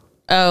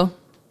 Oh.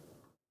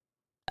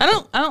 I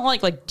don't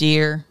like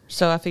deer,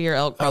 so I figure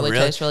elk probably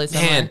tastes really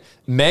similar. Man,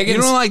 Megan's,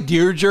 You don't like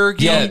deer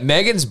jerky? yeah,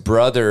 Megan's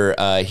brother,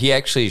 he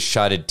actually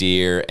shot a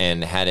deer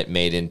and had it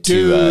made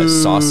into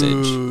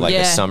sausage, like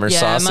a summer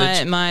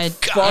sausage. My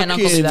aunt and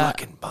uncle do that.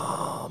 Fucking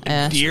bomb.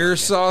 Yeah. Deer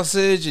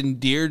sausage and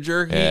deer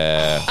jerky.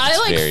 Yeah, I it's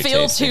like very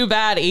feel tasty. too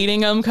bad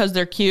eating them because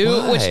they're cute,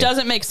 Why? which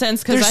doesn't make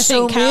sense because There's I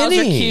think so cows are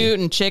many. cute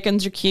and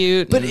chickens are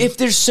cute. But and- if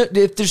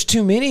there's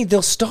too many,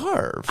 they'll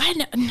starve. I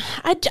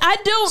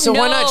don't So know.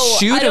 why not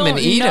shoot 'em and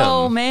eat 'em?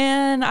 No,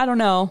 man, I don't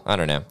know. I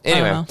don't know.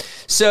 Anyway, know.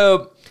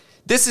 so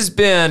this has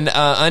been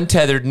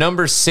Untethered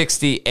number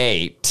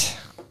 68.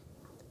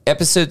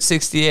 Episode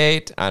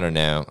 68? I don't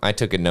know. I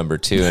took a number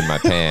 2 in my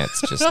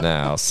pants just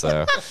now.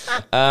 So,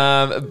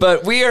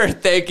 but we are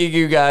thanking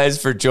you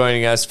guys for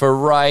joining us for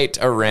right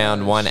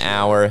around 1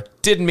 hour.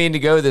 Didn't mean to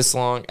go this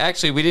long.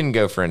 Actually, we didn't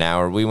go for an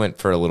hour. We went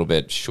for a little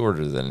bit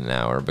shorter than an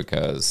hour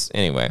because,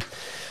 anyway,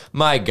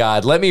 my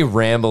God, let me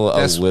ramble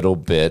a little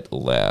bit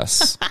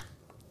less.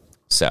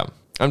 So,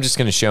 I'm just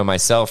going to show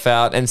myself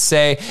out and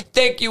say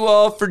thank you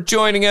all for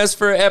joining us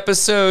for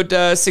episode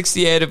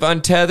 68 of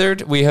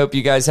Untethered. We hope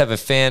you guys have a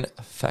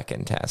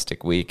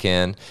fantastic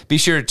weekend. Be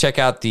sure to check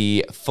out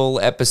the full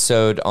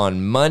episode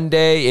on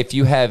Monday. If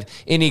you have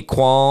any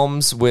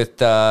qualms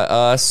with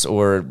us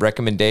or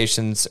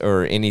recommendations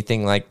or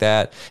anything like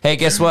that, hey,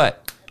 guess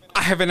what?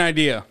 I have an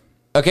idea.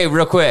 Okay,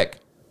 real quick.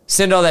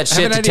 Send all that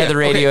shit an to idea.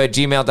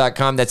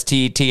 tetherradio@gmail.com. That's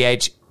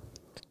TETH.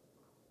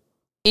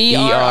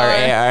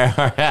 ERR.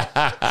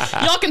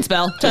 Y'all can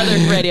spell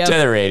Tethered Radio.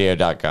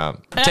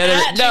 Tetherradio.com. At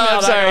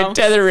I'm sorry. gmail.com.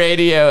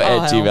 Tetherradio Oh,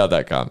 at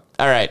gmail.com.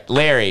 All right,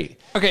 Larry.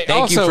 Okay.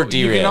 Thank you also, for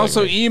derailing. You can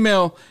also me.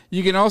 email.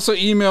 You can also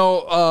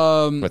email.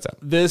 What's up?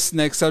 This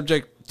next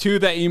subject to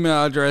that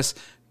email address.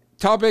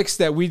 Topics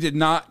that we did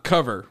not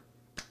cover.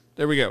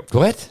 There we go.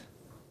 What?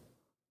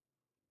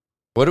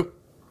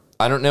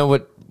 I don't know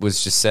what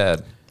was just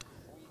said.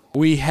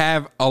 We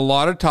have a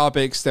lot of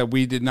topics that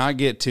we did not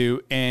get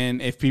to,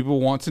 and if people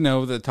want to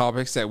know the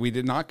topics that we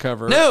did not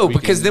cover, No, we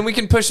because can- then we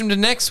can push them to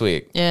next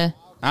week. Yeah.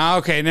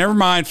 Okay, never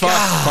mind.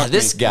 Fuck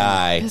This me.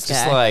 guy. This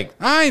just guy. like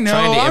I know.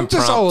 trying to I'm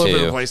just all over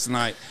impromptu. the place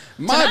tonight.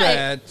 My Tonight.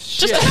 bad. Just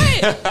Shit.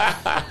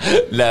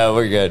 tonight. No,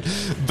 we're good.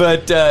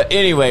 But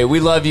anyway, we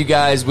love you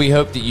guys. We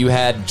hope that you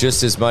had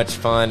just as much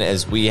fun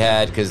as we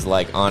had. Because,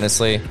 like,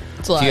 honestly,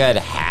 if a lot. you had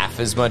half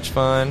as much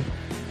fun,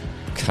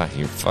 God,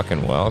 you're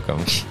fucking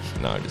welcome.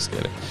 No, I'm just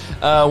kidding.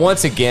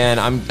 Once again,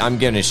 I'm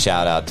giving a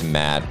shout out to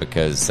Matt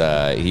because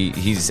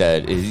he's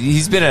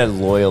been a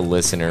loyal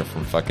listener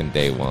from fucking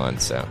day one.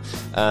 So,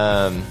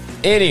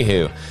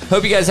 anywho,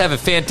 hope you guys have a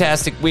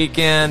fantastic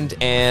weekend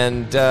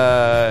and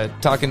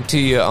talking to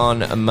you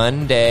on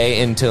Monday.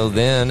 Until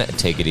then,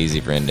 take it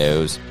easy,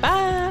 friendos.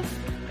 Bye.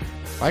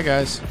 Bye,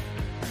 guys.